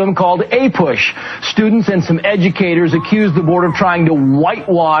curriculum called APUSH. Students and some educators accused the board of trying to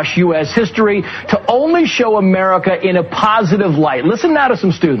whitewash U.S. history to only show America in a positive light. Listen now to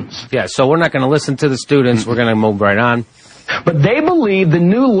some students. Yeah, so we're not going to listen to the students. We're going to move right on. But they believe the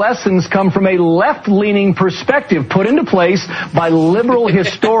new lessons come from a left-leaning perspective put into place by liberal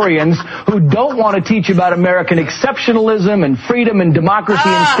historians who don't want to teach about American exceptionalism and freedom and democracy.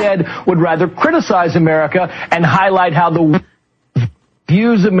 Instead, would rather criticize America and highlight how the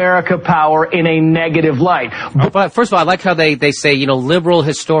views America power in a negative light. But first of all, I like how they say, liberal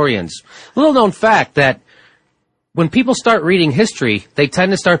historians. Little known fact that when people start reading history, they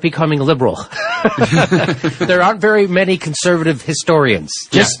tend to start becoming liberal. There aren't very many conservative historians.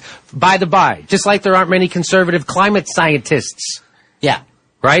 Just by the by. Just like there aren't many conservative climate scientists. Yeah.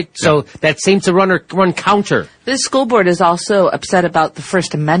 Right? So that seems to run counter. This school board is also upset about the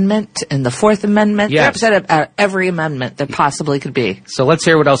First Amendment and the Fourth Amendment. Yes. They're upset about every amendment there possibly could be. So let's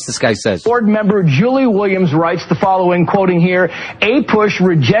hear what else this guy says. Board member Julie Williams writes the following, quoting here, APUSH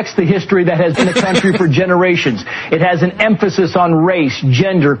rejects the history that has been a country for generations. It has an emphasis on race,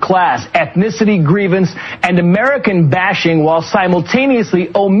 gender, class, ethnicity, grievance, and American bashing while simultaneously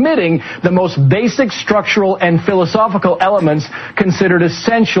omitting the most basic structural and philosophical elements considered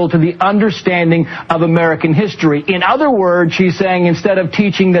essential to the understanding of American history. In other words, she's saying instead of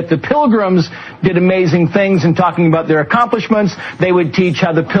teaching that the Pilgrims did amazing things and talking about their accomplishments, they would teach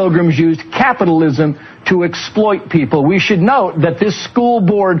how the Pilgrims used capitalism to exploit people. We should note that this school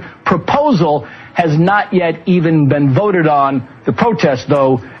board proposal has not yet even been voted on. The protests,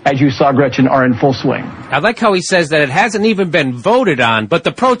 though, as you saw, Gretchen, are in full swing. I like how he says that it hasn't even been voted on, but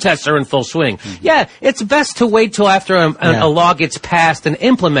the protests are in full swing. Mm-hmm. Yeah, it's best to wait till after a law gets passed and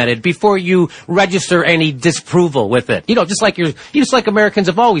implemented before you register any disapproval with it. Just like Americans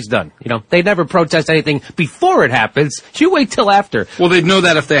have always done. They never protest anything before it happens. You wait till after. Well, they'd know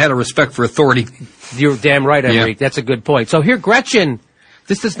that if they had a respect for authority. You're damn right, Emery. Yeah. That's a good point. So here, Gretchen.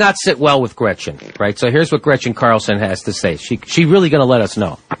 This does not sit well with Gretchen, right? So here's what Gretchen Carlson has to say. She really going to let us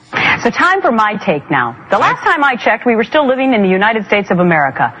know. So time for my take now. The last time I checked, we were still living in the United States of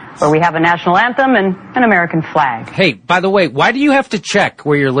America, where we have a national anthem and an American flag. Hey, by the way, why do you have to check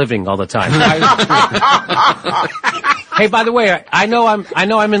where you're living all the time? Hey, by the way, I know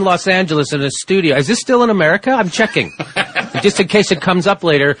I'm in Los Angeles in a studio. Is this still in America? I'm checking. Just in case it comes up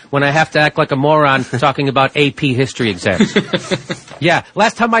later when I have to act like a moron talking about AP history exams. Yeah,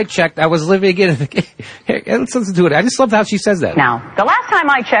 last time I checked, I was living in... Here, let's listen to it. I just love how she says that. Now, the last time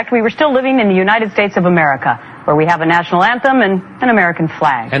I checked, we were still living in the United States of America, where we have a national anthem and an American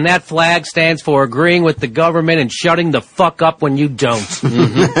flag. And that flag stands for agreeing with the government and shutting the fuck up when you don't.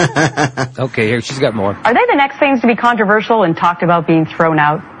 Mm-hmm. Okay, here, she's got more. Are they the next things to be controversial and talked about being thrown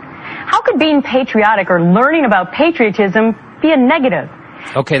out? How could being patriotic or learning about patriotism be a negative?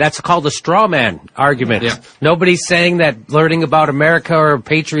 Okay, that's called a straw man argument. Yeah. Nobody's saying that learning about America or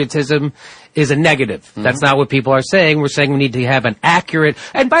patriotism is a negative. Mm-hmm. That's not what people are saying. We're saying we need to have an accurate...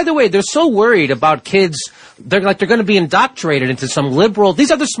 And by the way, they're so worried about kids... They're going to be indoctrinated into some liberal...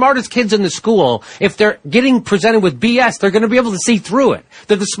 These are the smartest kids in the school. If they're getting presented with BS, they're going to be able to see through it.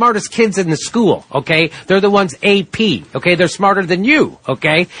 They're the smartest kids in the school, okay? They're the ones AP, okay? They're smarter than you,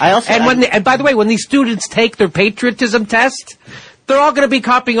 okay? And by the way, when these students take their patriotism test, they're all going to be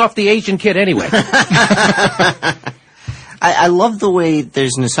copying off the Asian kid anyway. I love the way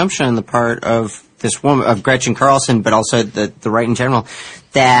there's an assumption on the part of this woman, of Gretchen Carlson, but also the right in general,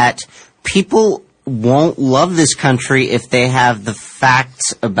 that people won't love this country if they have the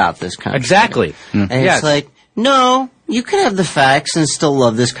facts about this country. Exactly. And it's like, no, you can have the facts and still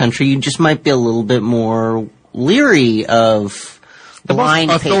love this country. You just might be a little bit more leery of blind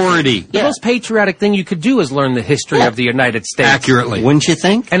authority. The most patriotic thing you could do is learn the history of the United States. Accurately. Wouldn't you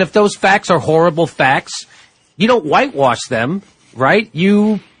think? And if those facts are horrible facts, you don't whitewash them, right?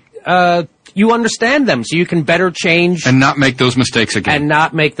 You understand them so you can better change. And not make those mistakes again. And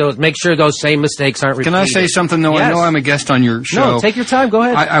not make sure those same mistakes aren't repeated. Can I say something, though? Yes. I know I'm a guest on your show. No, take your time. Go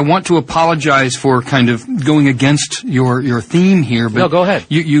ahead. I want to apologize for kind of going against your theme here. But no, go ahead.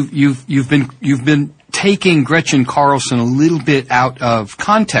 You've been taking Gretchen Carlson a little bit out of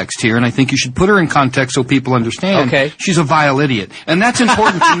context here, and I think you should put her in context so people understand. Okay. She's a vile idiot. And that's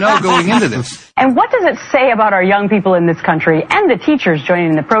important to know going into this. And what does it say about our young people in this country and the teachers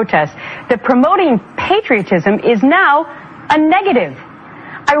joining the protest that promoting patriotism is now a negative.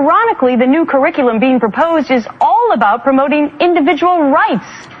 Ironically, the new curriculum being proposed is all about promoting individual rights,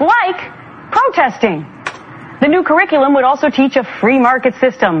 like protesting. The new curriculum would also teach a free market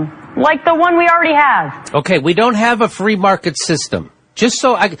system, like the one we already have. Okay, we don't have a free market system.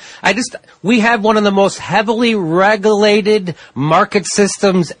 We have one of the most heavily regulated market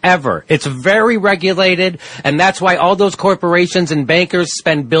systems ever. It's very regulated, and that's why all those corporations and bankers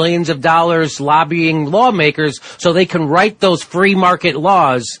spend billions of dollars lobbying lawmakers so they can write those free market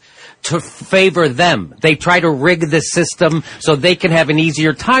laws to favor them. They try to rig the system so they can have an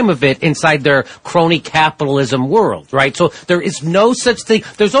easier time of it inside their crony capitalism world, right? So there is no such thing.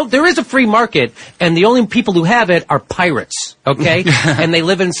 There is a free market, and the only people who have it are pirates, okay? And they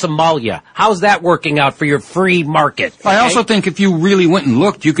live in Somalia. How's that working out for your free market? Okay? I also think if you really went and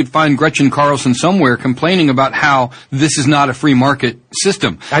looked, you could find Gretchen Carlson somewhere complaining about how this is not a free market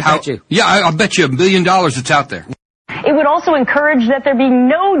system. I bet you. Yeah, I'll bet you $1 billion it's out there. It would also encourage that there be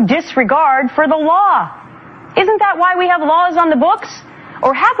no disregard for the law. Isn't that why we have laws on the books?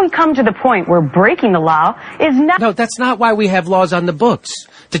 Or have we come to the point where breaking the law is not... No, that's not why we have laws on the books,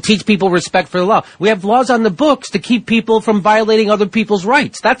 to teach people respect for the law. We have laws on the books to keep people from violating other people's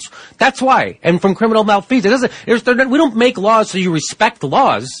rights. That's why. And from criminal malfeasance. We don't make laws so you respect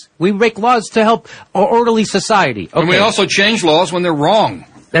laws. We make laws to help an orderly society. Okay. And we also change laws when they're wrong.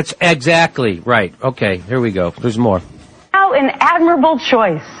 That's exactly right. Okay, here we go. There's more. Now an admirable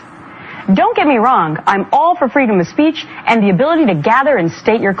choice. Don't get me wrong, I'm all for freedom of speech and the ability to gather and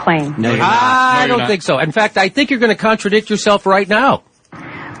state your claim. No, you're not. I don't think so. In fact, I think you're going to contradict yourself right now.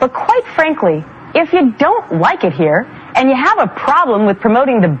 But quite frankly, if you don't like it here, and you have a problem with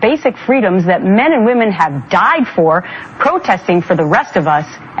promoting the basic freedoms that men and women have died for, protesting for the rest of us,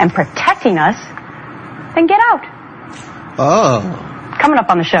 and protecting us, then get out. Oh. Coming up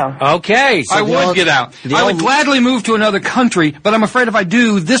on the show. Okay. So I would get out. I would gladly move to another country, but I'm afraid if I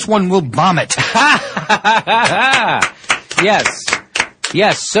do, this one will bomb it. Yes.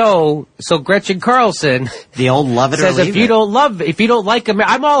 So Gretchen Carlson, the old love it says or leave if you don't like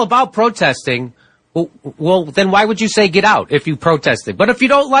America, I'm all about protesting. Well, then why would you say get out if you protested? But if you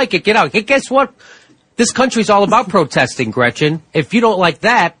don't like it, get out. Hey, guess what? This country's all about protesting, Gretchen. If you don't like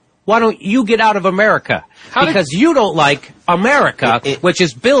that, why don't you get out of America? Because you don't like America, which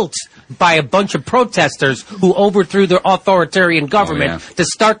is built by a bunch of protesters who overthrew their authoritarian government to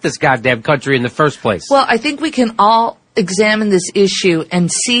start this goddamn country in the first place. Well, I think we can all examine this issue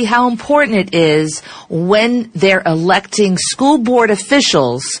and see how important it is when they're electing school board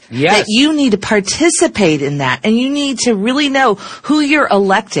officials that you need to participate in that, and you need to really know who you're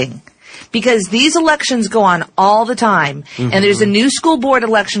electing. Because these elections go on all the time, and there's a new school board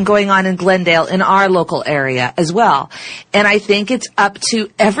election going on in Glendale in our local area as well. And I think it's up to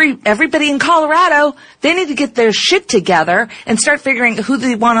everybody in Colorado. They need to get their shit together and start figuring who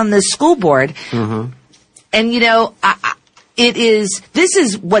they want on this school board. And this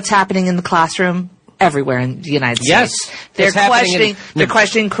is what's happening in the classroom everywhere in the United States. They're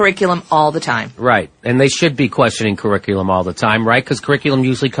questioning curriculum all the time. Right. And they should be questioning curriculum all the time, right? Because curriculum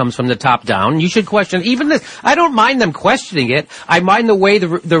usually comes from the top down. You should question even this. I don't mind them questioning it. I mind the way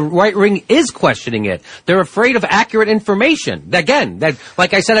the right wing is questioning it. They're afraid of accurate information. Again,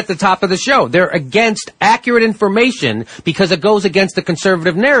 like I said at the top of the show, they're against accurate information because it goes against the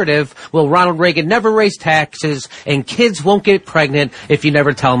conservative narrative. Well, Ronald Reagan never raised taxes, and kids won't get pregnant if you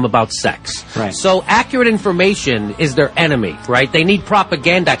never tell them about sex. Right. So accurate information is their enemy, right? They need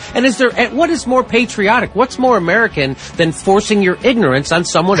propaganda. And what is more patriotic? What's more American than forcing your ignorance on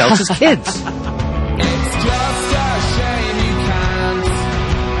someone else's kids? It's just a shame you can't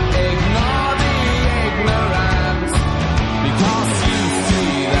ignore the ignorant, because you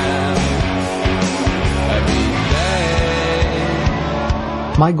see them every day.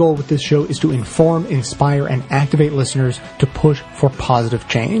 My goal with this show is to inform, inspire, and activate listeners to push for positive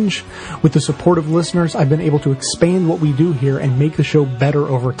change. With the support of listeners, I've been able to expand what we do here and make the show better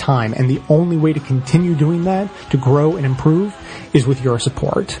over time. And the only way to continue doing that, to grow and improve, is with your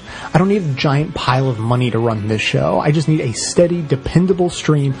support. I don't need a giant pile of money to run this show. I just need a steady, dependable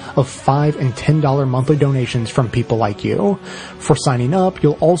stream of $5 and $10 monthly donations from people like you. For signing up,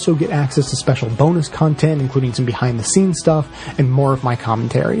 you'll also get access to special bonus content, including some behind-the-scenes stuff and more of my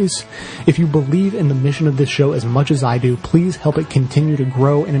commentaries. If you believe in the mission of this show as much as I do, please help it continue to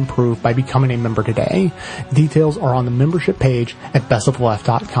grow and improve by becoming a member today. Details are on the membership page at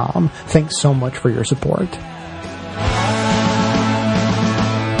bestoftheleft.com. Thanks so much for your support.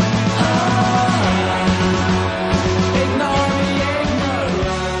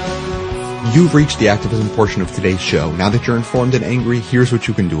 You've reached the activism portion of today's show. Now that you're informed and angry, here's what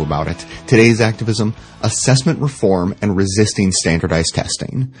you can do about it. Today's activism: assessment reform and resisting standardized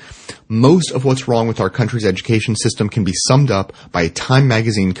testing. Most of what's wrong with our country's education system can be summed up by a Time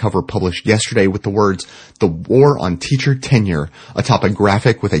magazine cover published yesterday with the words, "The War on Teacher Tenure," atop a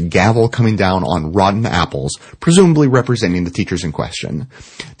graphic with a gavel coming down on rotten apples, presumably representing the teachers in question.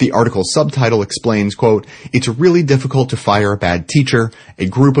 The article's subtitle explains, quote, "It's really difficult to fire a bad teacher. A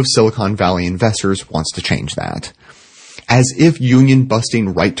group of Silicon Valley investors wants to change that." As if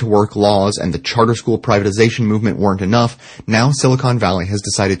union-busting right-to-work laws and the charter school privatization movement weren't enough, now Silicon Valley has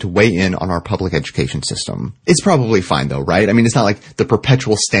decided to weigh in on our public education system. It's probably fine though, right? I mean, it's not like the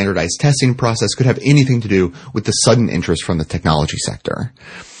perpetual standardized testing process could have anything to do with the sudden interest from the technology sector.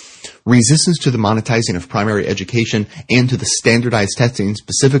 Resistance to the monetizing of primary education and to the standardized testing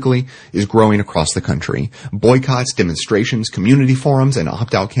specifically is growing across the country. Boycotts, demonstrations, community forums, and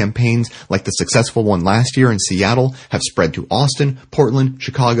opt-out campaigns like the successful one last year in Seattle have spread to Austin, Portland,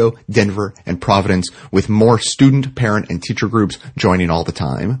 Chicago, Denver, and Providence, with more student, parent, and teacher groups joining all the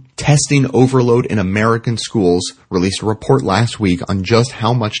time. Testing Overload in American Schools released a report last week on just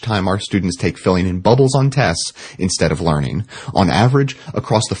how much time our students take filling in bubbles on tests instead of learning. On average,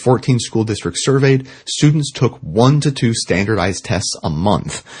 across the 14 school districts surveyed, students took 1 to 2 standardized tests a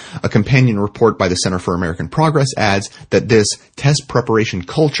month. A companion report by the Center for American Progress adds that this test preparation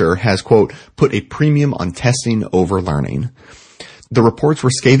culture has, quote, put a premium on testing over learning. The reports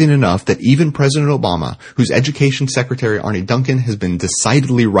were scathing enough that even President Obama, whose Education Secretary Arne Duncan has been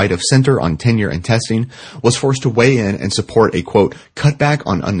decidedly right of center on tenure and testing, was forced to weigh in and support a, quote, cutback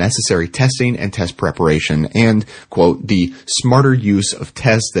on unnecessary testing and test preparation and, quote, the smarter use of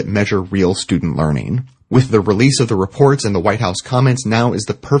tests that measure real student learning. With the release of the reports and the White House comments, now is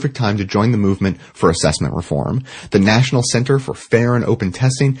the perfect time to join the movement for assessment reform. The National Center for Fair and Open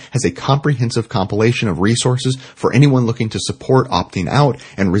Testing has a comprehensive compilation of resources for anyone looking to support opting out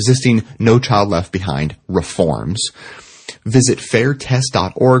and resisting No Child Left Behind reforms. Visit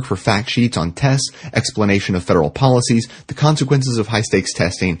fairtest.org for fact sheets on tests, explanation of federal policies, the consequences of high-stakes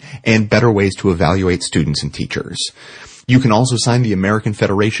testing, and better ways to evaluate students and teachers. You can also sign the American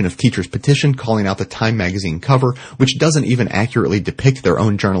Federation of Teachers petition calling out the Time magazine cover, which doesn't even accurately depict their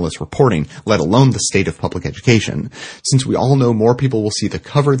own journalists' reporting, let alone the state of public education. Since we all know more people will see the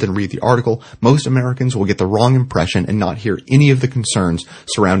cover than read the article, most Americans will get the wrong impression and not hear any of the concerns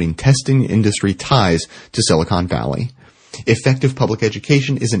surrounding testing industry ties to Silicon Valley. Effective public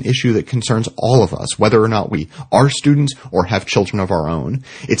education is an issue that concerns all of us, whether or not we are students or have children of our own.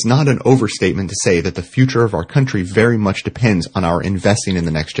 It's not an overstatement to say that the future of our country very much depends on our investing in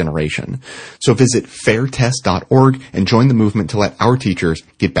the next generation. So visit fairtest.org and join the movement to let our teachers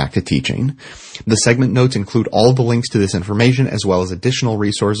get back to teaching. The segment notes include all the links to this information as well as additional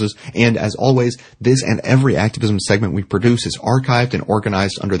resources, and as always, this and every activism segment we produce is archived and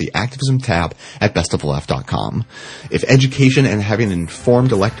organized under the activism tab at bestoftheleft.com. If education and having an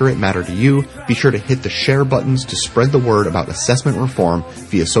informed electorate matter to you, be sure to hit the share buttons to spread the word about assessment reform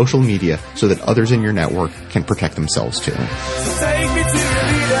via social media so that others in your network can protect themselves too. So take me to the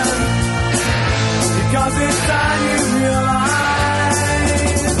leader, because it's time you realize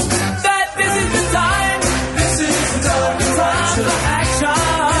that this is the time. This is the time for action.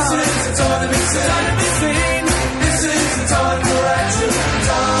 This is the time to be seen. This is the time for action.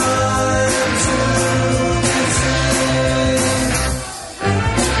 Time to be seen.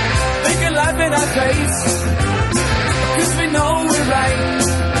 They can laugh in our face, because we know we're right.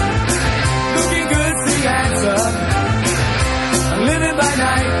 Looking good's the answer. Living by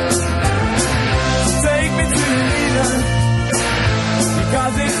night. Take me to the leader.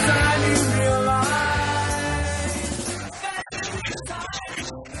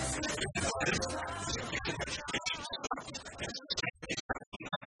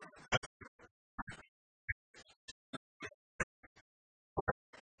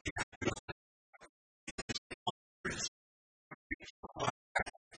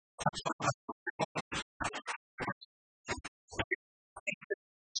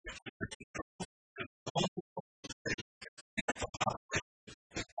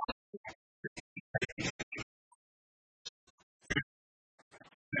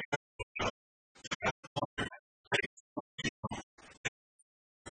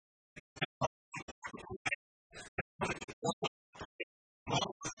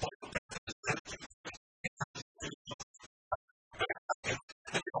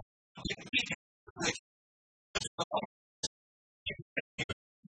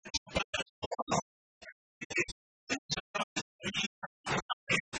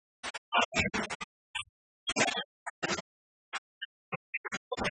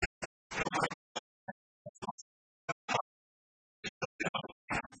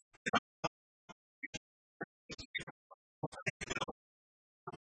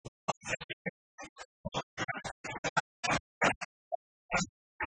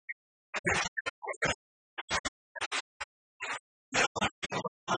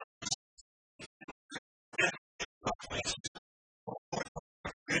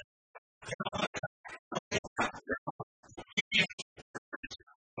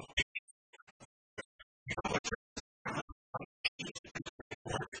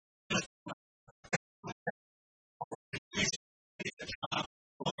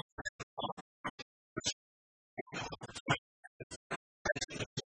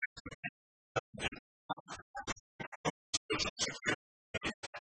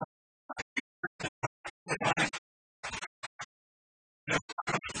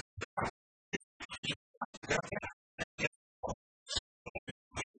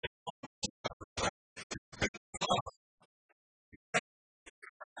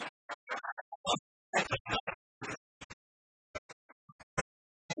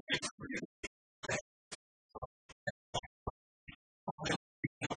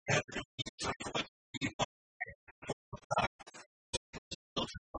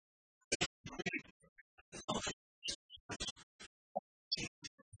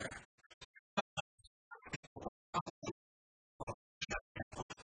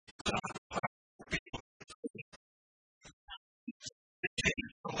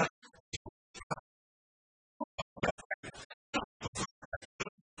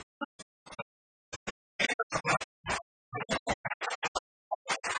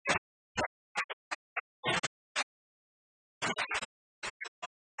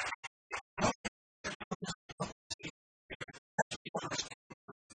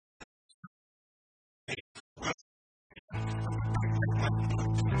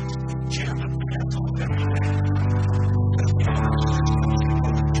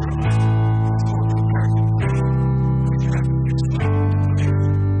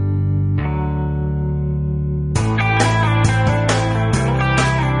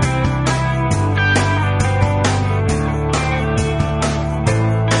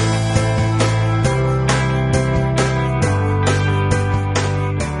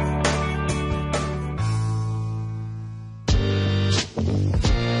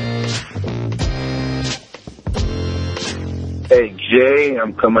 Jay.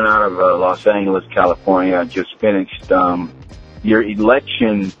 I'm coming out of Los Angeles, California. I just finished your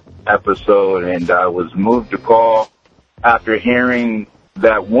election episode, and I was moved to call after hearing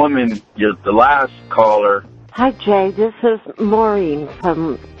that woman, the last caller. Hi, Jay. This is Maureen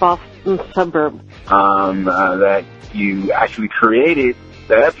from Boston suburb. That you actually created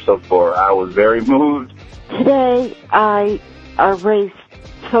that episode for. I was very moved. Today, I raised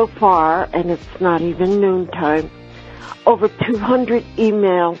so far, and it's not even noontime, over 200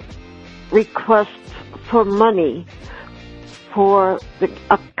 email requests for money for the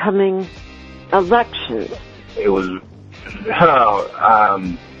upcoming elections. It was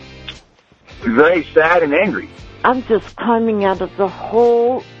very sad and angry. I'm just climbing out of the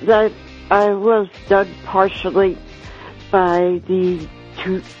hole that I was dug partially by the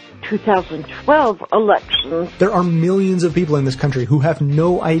 2012 elections. There are millions of people in this country who have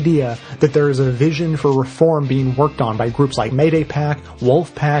no idea that there is a vision for reform being worked on by groups like Mayday PAC,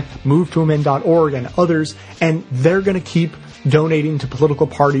 Wolf PAC, MoveToAmend.org, and others, and they're going to keep donating to political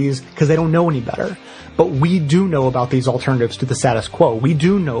parties because they don't know any better. But we do know about these alternatives to the status quo. We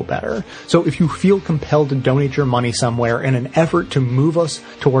do know better. So if you feel compelled to donate your money somewhere in an effort to move us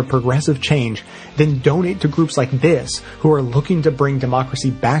toward progressive change, then donate to groups like this who are looking to bring democracy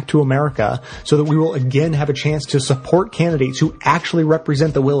back to America so that we will again have a chance to support candidates who actually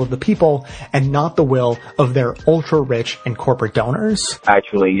represent the will of the people and not the will of their ultra-rich and corporate donors.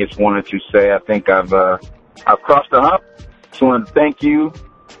 Actually, just wanted to say I think I've crossed the hump. Just want to thank you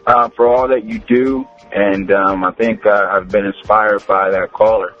for all that you do. And I think I've been inspired by that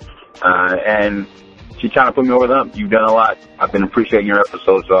caller. And she's trying to put me over the hump. You've done a lot. I've been appreciating your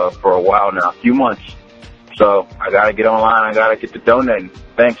episodes for a while now, a few months. So I got to get online. I got to get to donating.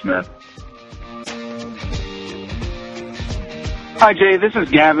 Thanks, man. Hi, Jay. This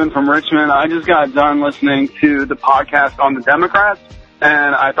is Gavin from Richmond. I just got done listening to the podcast on the Democrats,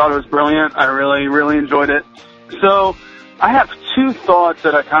 and I thought it was brilliant. I really, really enjoyed it. So I have two thoughts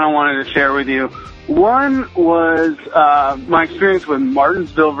that I kind of wanted to share with you. One was my experience with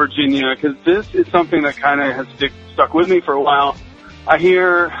Martinsville, Virginia, because this is something that kind of has stuck with me for a while. I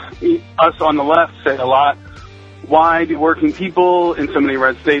hear us on the left say a lot, why do working people in so many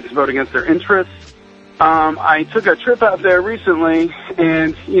red states vote against their interests? I took a trip out there recently,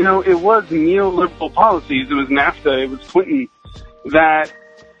 and, you know, it was neoliberal policies. It was NAFTA, it was Clinton that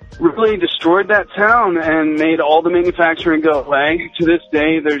really destroyed that town and made all the manufacturing go away. To this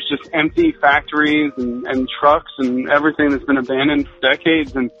day, there's just empty factories and trucks and everything that's been abandoned for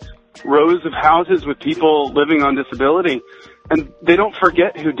decades and rows of houses with people living on disability. And they don't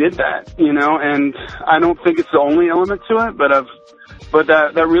forget who did that, you know, and I don't think it's the only element to it, but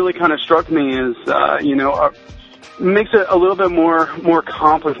that really kind of struck me as, makes it a little bit more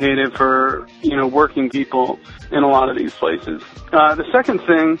complicated for, you know, working people in a lot of these places. The second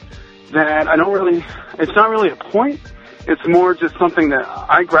thing that it's not really a point, it's more just something that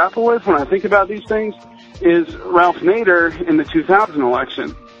I grapple with when I think about these things, is Ralph Nader in the 2000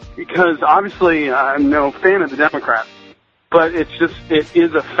 election. Because obviously I'm no fan of the Democrats, but it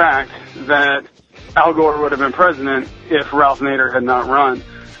is a fact that Al Gore would have been president if Ralph Nader had not run.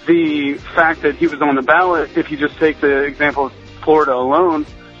 The fact that he was on the ballot, if you just take the example of Florida alone,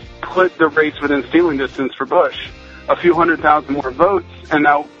 put the race within stealing distance for Bush. A few 100,000 more votes, and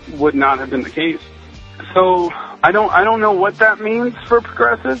that would not have been the case. So I don't know what that means for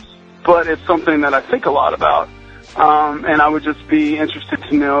progressives, but it's something that I think a lot about. And I would just be interested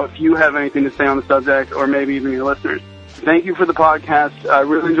to know if you have anything to say on the subject, or maybe even your listeners. Thank you for the podcast. I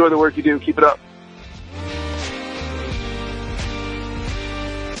really enjoy the work you do. Keep it up.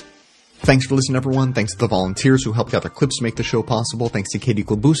 Thanks for listening, everyone. Thanks to the volunteers who helped gather clips to make the show possible. Thanks to Katie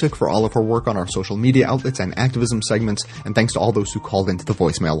Klabusik for all of her work on our social media outlets and activism segments. And thanks to all those who called into the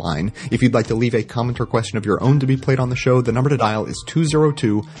voicemail line. If you'd like to leave a comment or question of your own to be played on the show, the number to dial is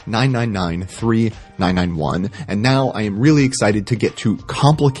 202-999-3991. And now I am really excited to get to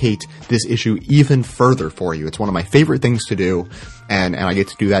complicate this issue even further for you. It's one of my favorite things to do. And I get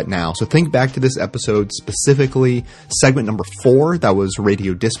to do that now. So think back to this episode, specifically segment number 4, that was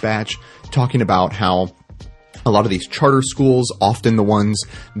Radio Dispatch, talking about how a lot of these charter schools, often the ones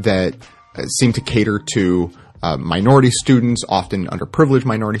that seem to cater to minority students, often underprivileged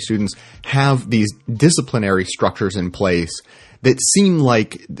minority students, have these disciplinary structures in place that seem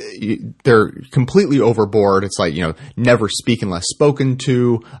like they're completely overboard. It's like, you know, never speak unless spoken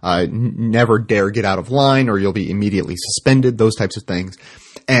to, never dare get out of line or you'll be immediately suspended, those types of things.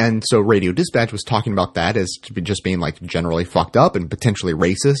 And so Radio Dispatch was talking about that as just being like generally fucked up and potentially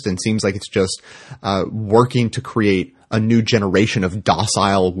racist, and seems like it's just working to create a new generation of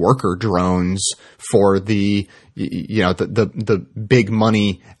docile worker drones for the big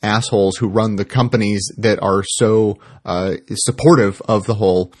money assholes who run the companies that are so supportive of the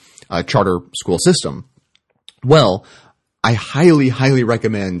whole charter school system. Well, I highly, highly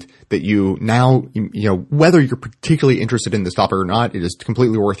recommend that you now, whether you're particularly interested in this topic or not, it is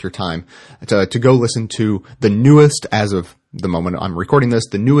completely worth your time to go listen to the newest, as of the moment I'm recording this,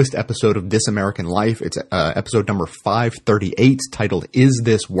 the newest episode of This American Life. It's episode number 538, titled Is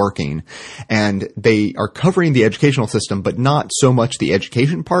This Working? And they are covering the educational system, but not so much the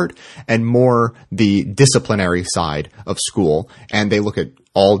education part and more the disciplinary side of school. And they look at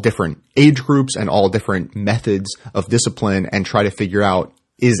all different age groups and all different methods of discipline and try to figure out,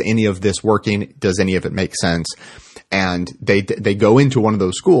 is any of this working? Does any of it make sense? And they go into one of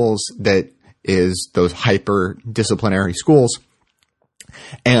those schools that is those hyper disciplinary schools.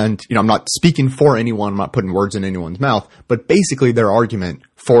 And, I'm not speaking for anyone, I'm not putting words in anyone's mouth, but basically their argument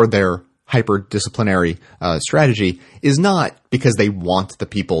for their hyper disciplinary strategy is not because they want the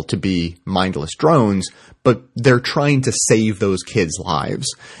people to be mindless drones, but they're trying to save those kids' lives.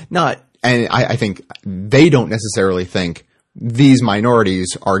 And I think they don't necessarily think these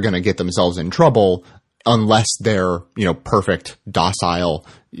minorities are going to get themselves in trouble unless they're, perfect, docile,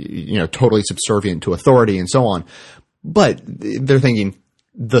 totally subservient to authority and so on. But they're thinking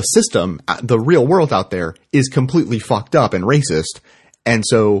the system, the real world out there is completely fucked up and racist. And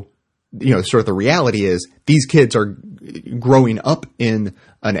so, sort of the reality is these kids are growing up in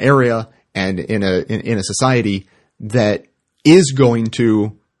an area and in a society that is going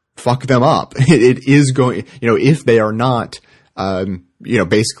to fuck them up. It is going, if they are not,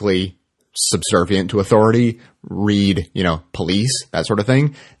 basically subservient to authority, read, police, that sort of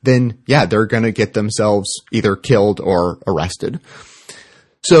thing, then yeah, they're going to get themselves either killed or arrested.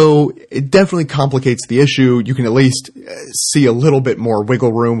 So it definitely complicates the issue. You can at least see a little bit more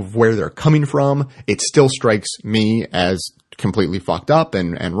wiggle room of where they're coming from. It still strikes me as completely fucked up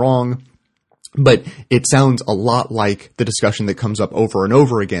and wrong. But it sounds a lot like the discussion that comes up over and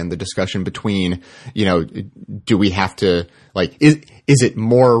over again, the discussion between, do we have to, is it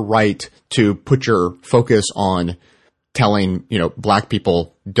more right to put your focus on telling, black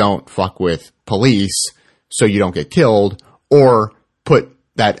people don't fuck with police so you don't get killed, or put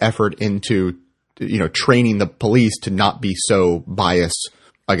that effort into, training the police to not be so biased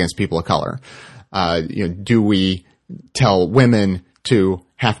against people of color? Do we tell women to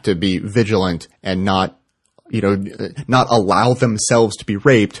have to be vigilant and not allow themselves to be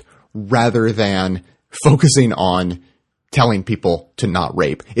raped rather than focusing on telling people to not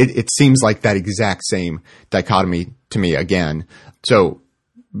rape? It seems like that exact same dichotomy to me again. So,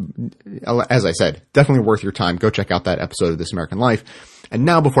 as I said, definitely worth your time. Go check out that episode of This American Life. And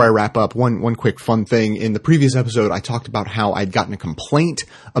now, before I wrap up, one quick fun thing. In the previous episode, I talked about how I'd gotten a complaint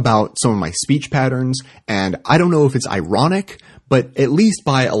about some of my speech patterns, and I don't know if it's ironic, but at least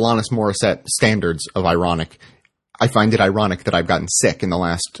by Alanis Morissette standards of ironic, I find it ironic that I've gotten sick in the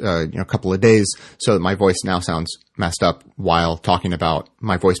last couple of days, so that my voice now sounds messed up while talking about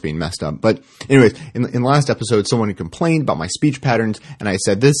my voice being messed up. But anyways, in the last episode, someone had complained about my speech patterns, and I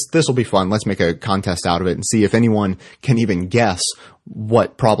said, this will be fun. Let's make a contest out of it and see if anyone can even guess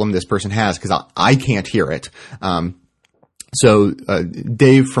what problem this person has, because I can't hear it. So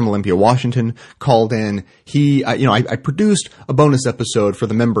Dave from Olympia, Washington called in. I produced a bonus episode for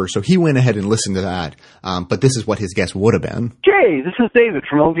the members, so he went ahead and listened to that. But this is what his guess would have been. Jay, this is David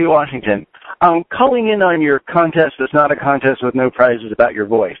from Olympia, Washington. I'm calling in on your contest that's not a contest with no prizes about your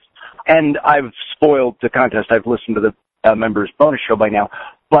voice. And I've spoiled the contest. I've listened to the members' bonus show by now.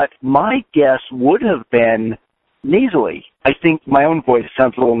 But my guess would have been nasally. I think my own voice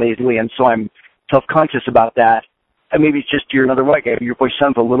sounds a little nasally, and so I'm self-conscious about that. And maybe it's just you're another white guy. Your voice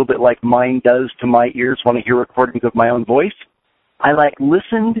sounds a little bit like mine does to my ears when I hear recordings of my own voice. I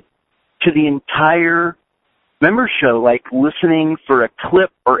listened to the entire member show, listening for a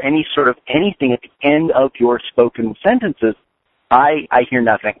clip or any sort of anything at the end of your spoken sentences. I hear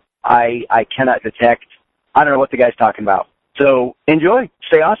nothing. I cannot detect. I don't know what the guy's talking about. So enjoy.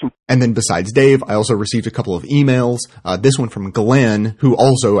 Stay awesome. And then besides Dave, I also received a couple of emails. This one from Glenn, who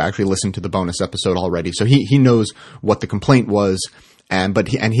also actually listened to the bonus episode already. So he knows what the complaint was. And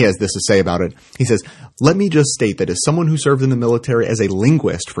he has this to say about it. He says, "Let me just state that as someone who served in the military as a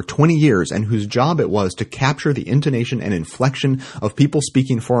linguist for 20 years and whose job it was to capture the intonation and inflection of people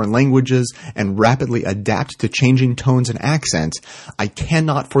speaking foreign languages and rapidly adapt to changing tones and accents, I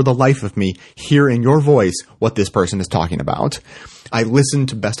cannot for the life of me hear in your voice what this person is talking about." I listen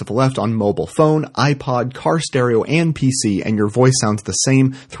to Best of the Left on mobile phone, iPod, car stereo, and PC, and your voice sounds the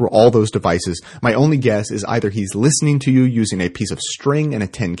same through all those devices. My only guess is either he's listening to you using a piece of string and a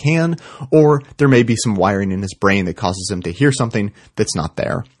tin can, or there may be some wiring in his brain that causes him to hear something that's not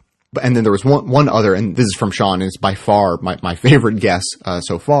there. And then there was one other, and this is from Sean, and it's by far my favorite guess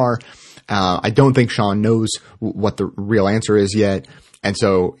so far. I don't think Sean knows what the real answer is yet, and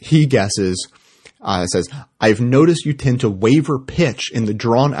so he guesses, says, I've noticed you tend to waver pitch in the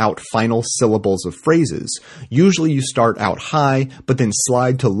drawn-out final syllables of phrases. Usually you start out high, but then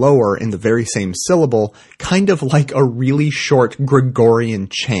slide to lower in the very same syllable, kind of like a really short Gregorian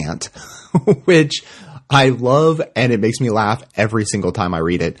chant, which I love, and it makes me laugh every single time I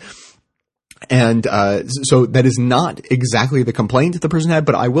read it. And so that is not exactly the complaint the person had,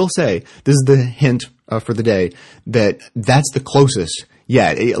 but I will say, this is the hint for the day, that's the closest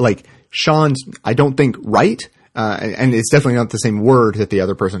yet. Like, Sean's, I don't think, right, and it's definitely not the same word that the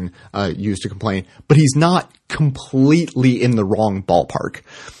other person used to complain, but he's not completely in the wrong ballpark.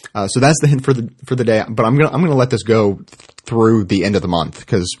 So that's the hint for the day, but I'm gonna let this go through the end of the month,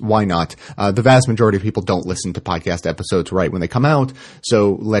 because why not? The vast majority of people don't listen to podcast episodes right when they come out,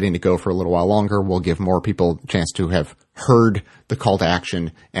 so letting it go for a little while longer will give more people a chance to have heard the call to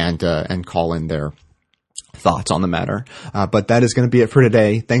action and call in their thoughts on the matter. But that is going to be it for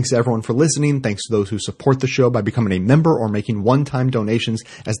today. Thanks to everyone for listening. Thanks to those who support the show by becoming a member or making one-time donations,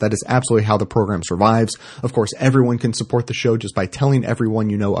 as that is absolutely how the program survives. Of course, everyone can support the show just by telling everyone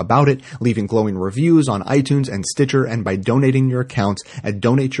you know about it, leaving glowing reviews on iTunes and Stitcher, and by donating your accounts at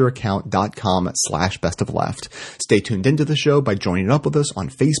donateyouraccount.com/bestofleft. Stay tuned into the show by joining up with us on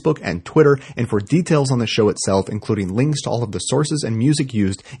Facebook and Twitter, and for details on the show itself, including links to all of the sources and music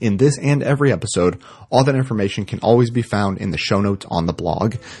used in this and every episode, all that information can always be found in the show notes on the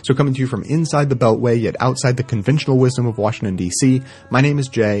blog. So coming to you from inside the Beltway, yet outside the conventional wisdom of Washington, D.C., my name is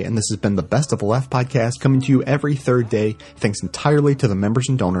Jay, and this has been the Best of the Left podcast, coming to you every third day, thanks entirely to the members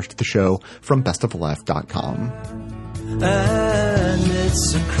and donors to the show from bestoftheleft.com. And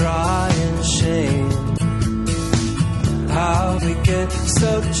it's a crying shame how we get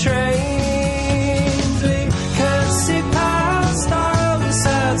so trained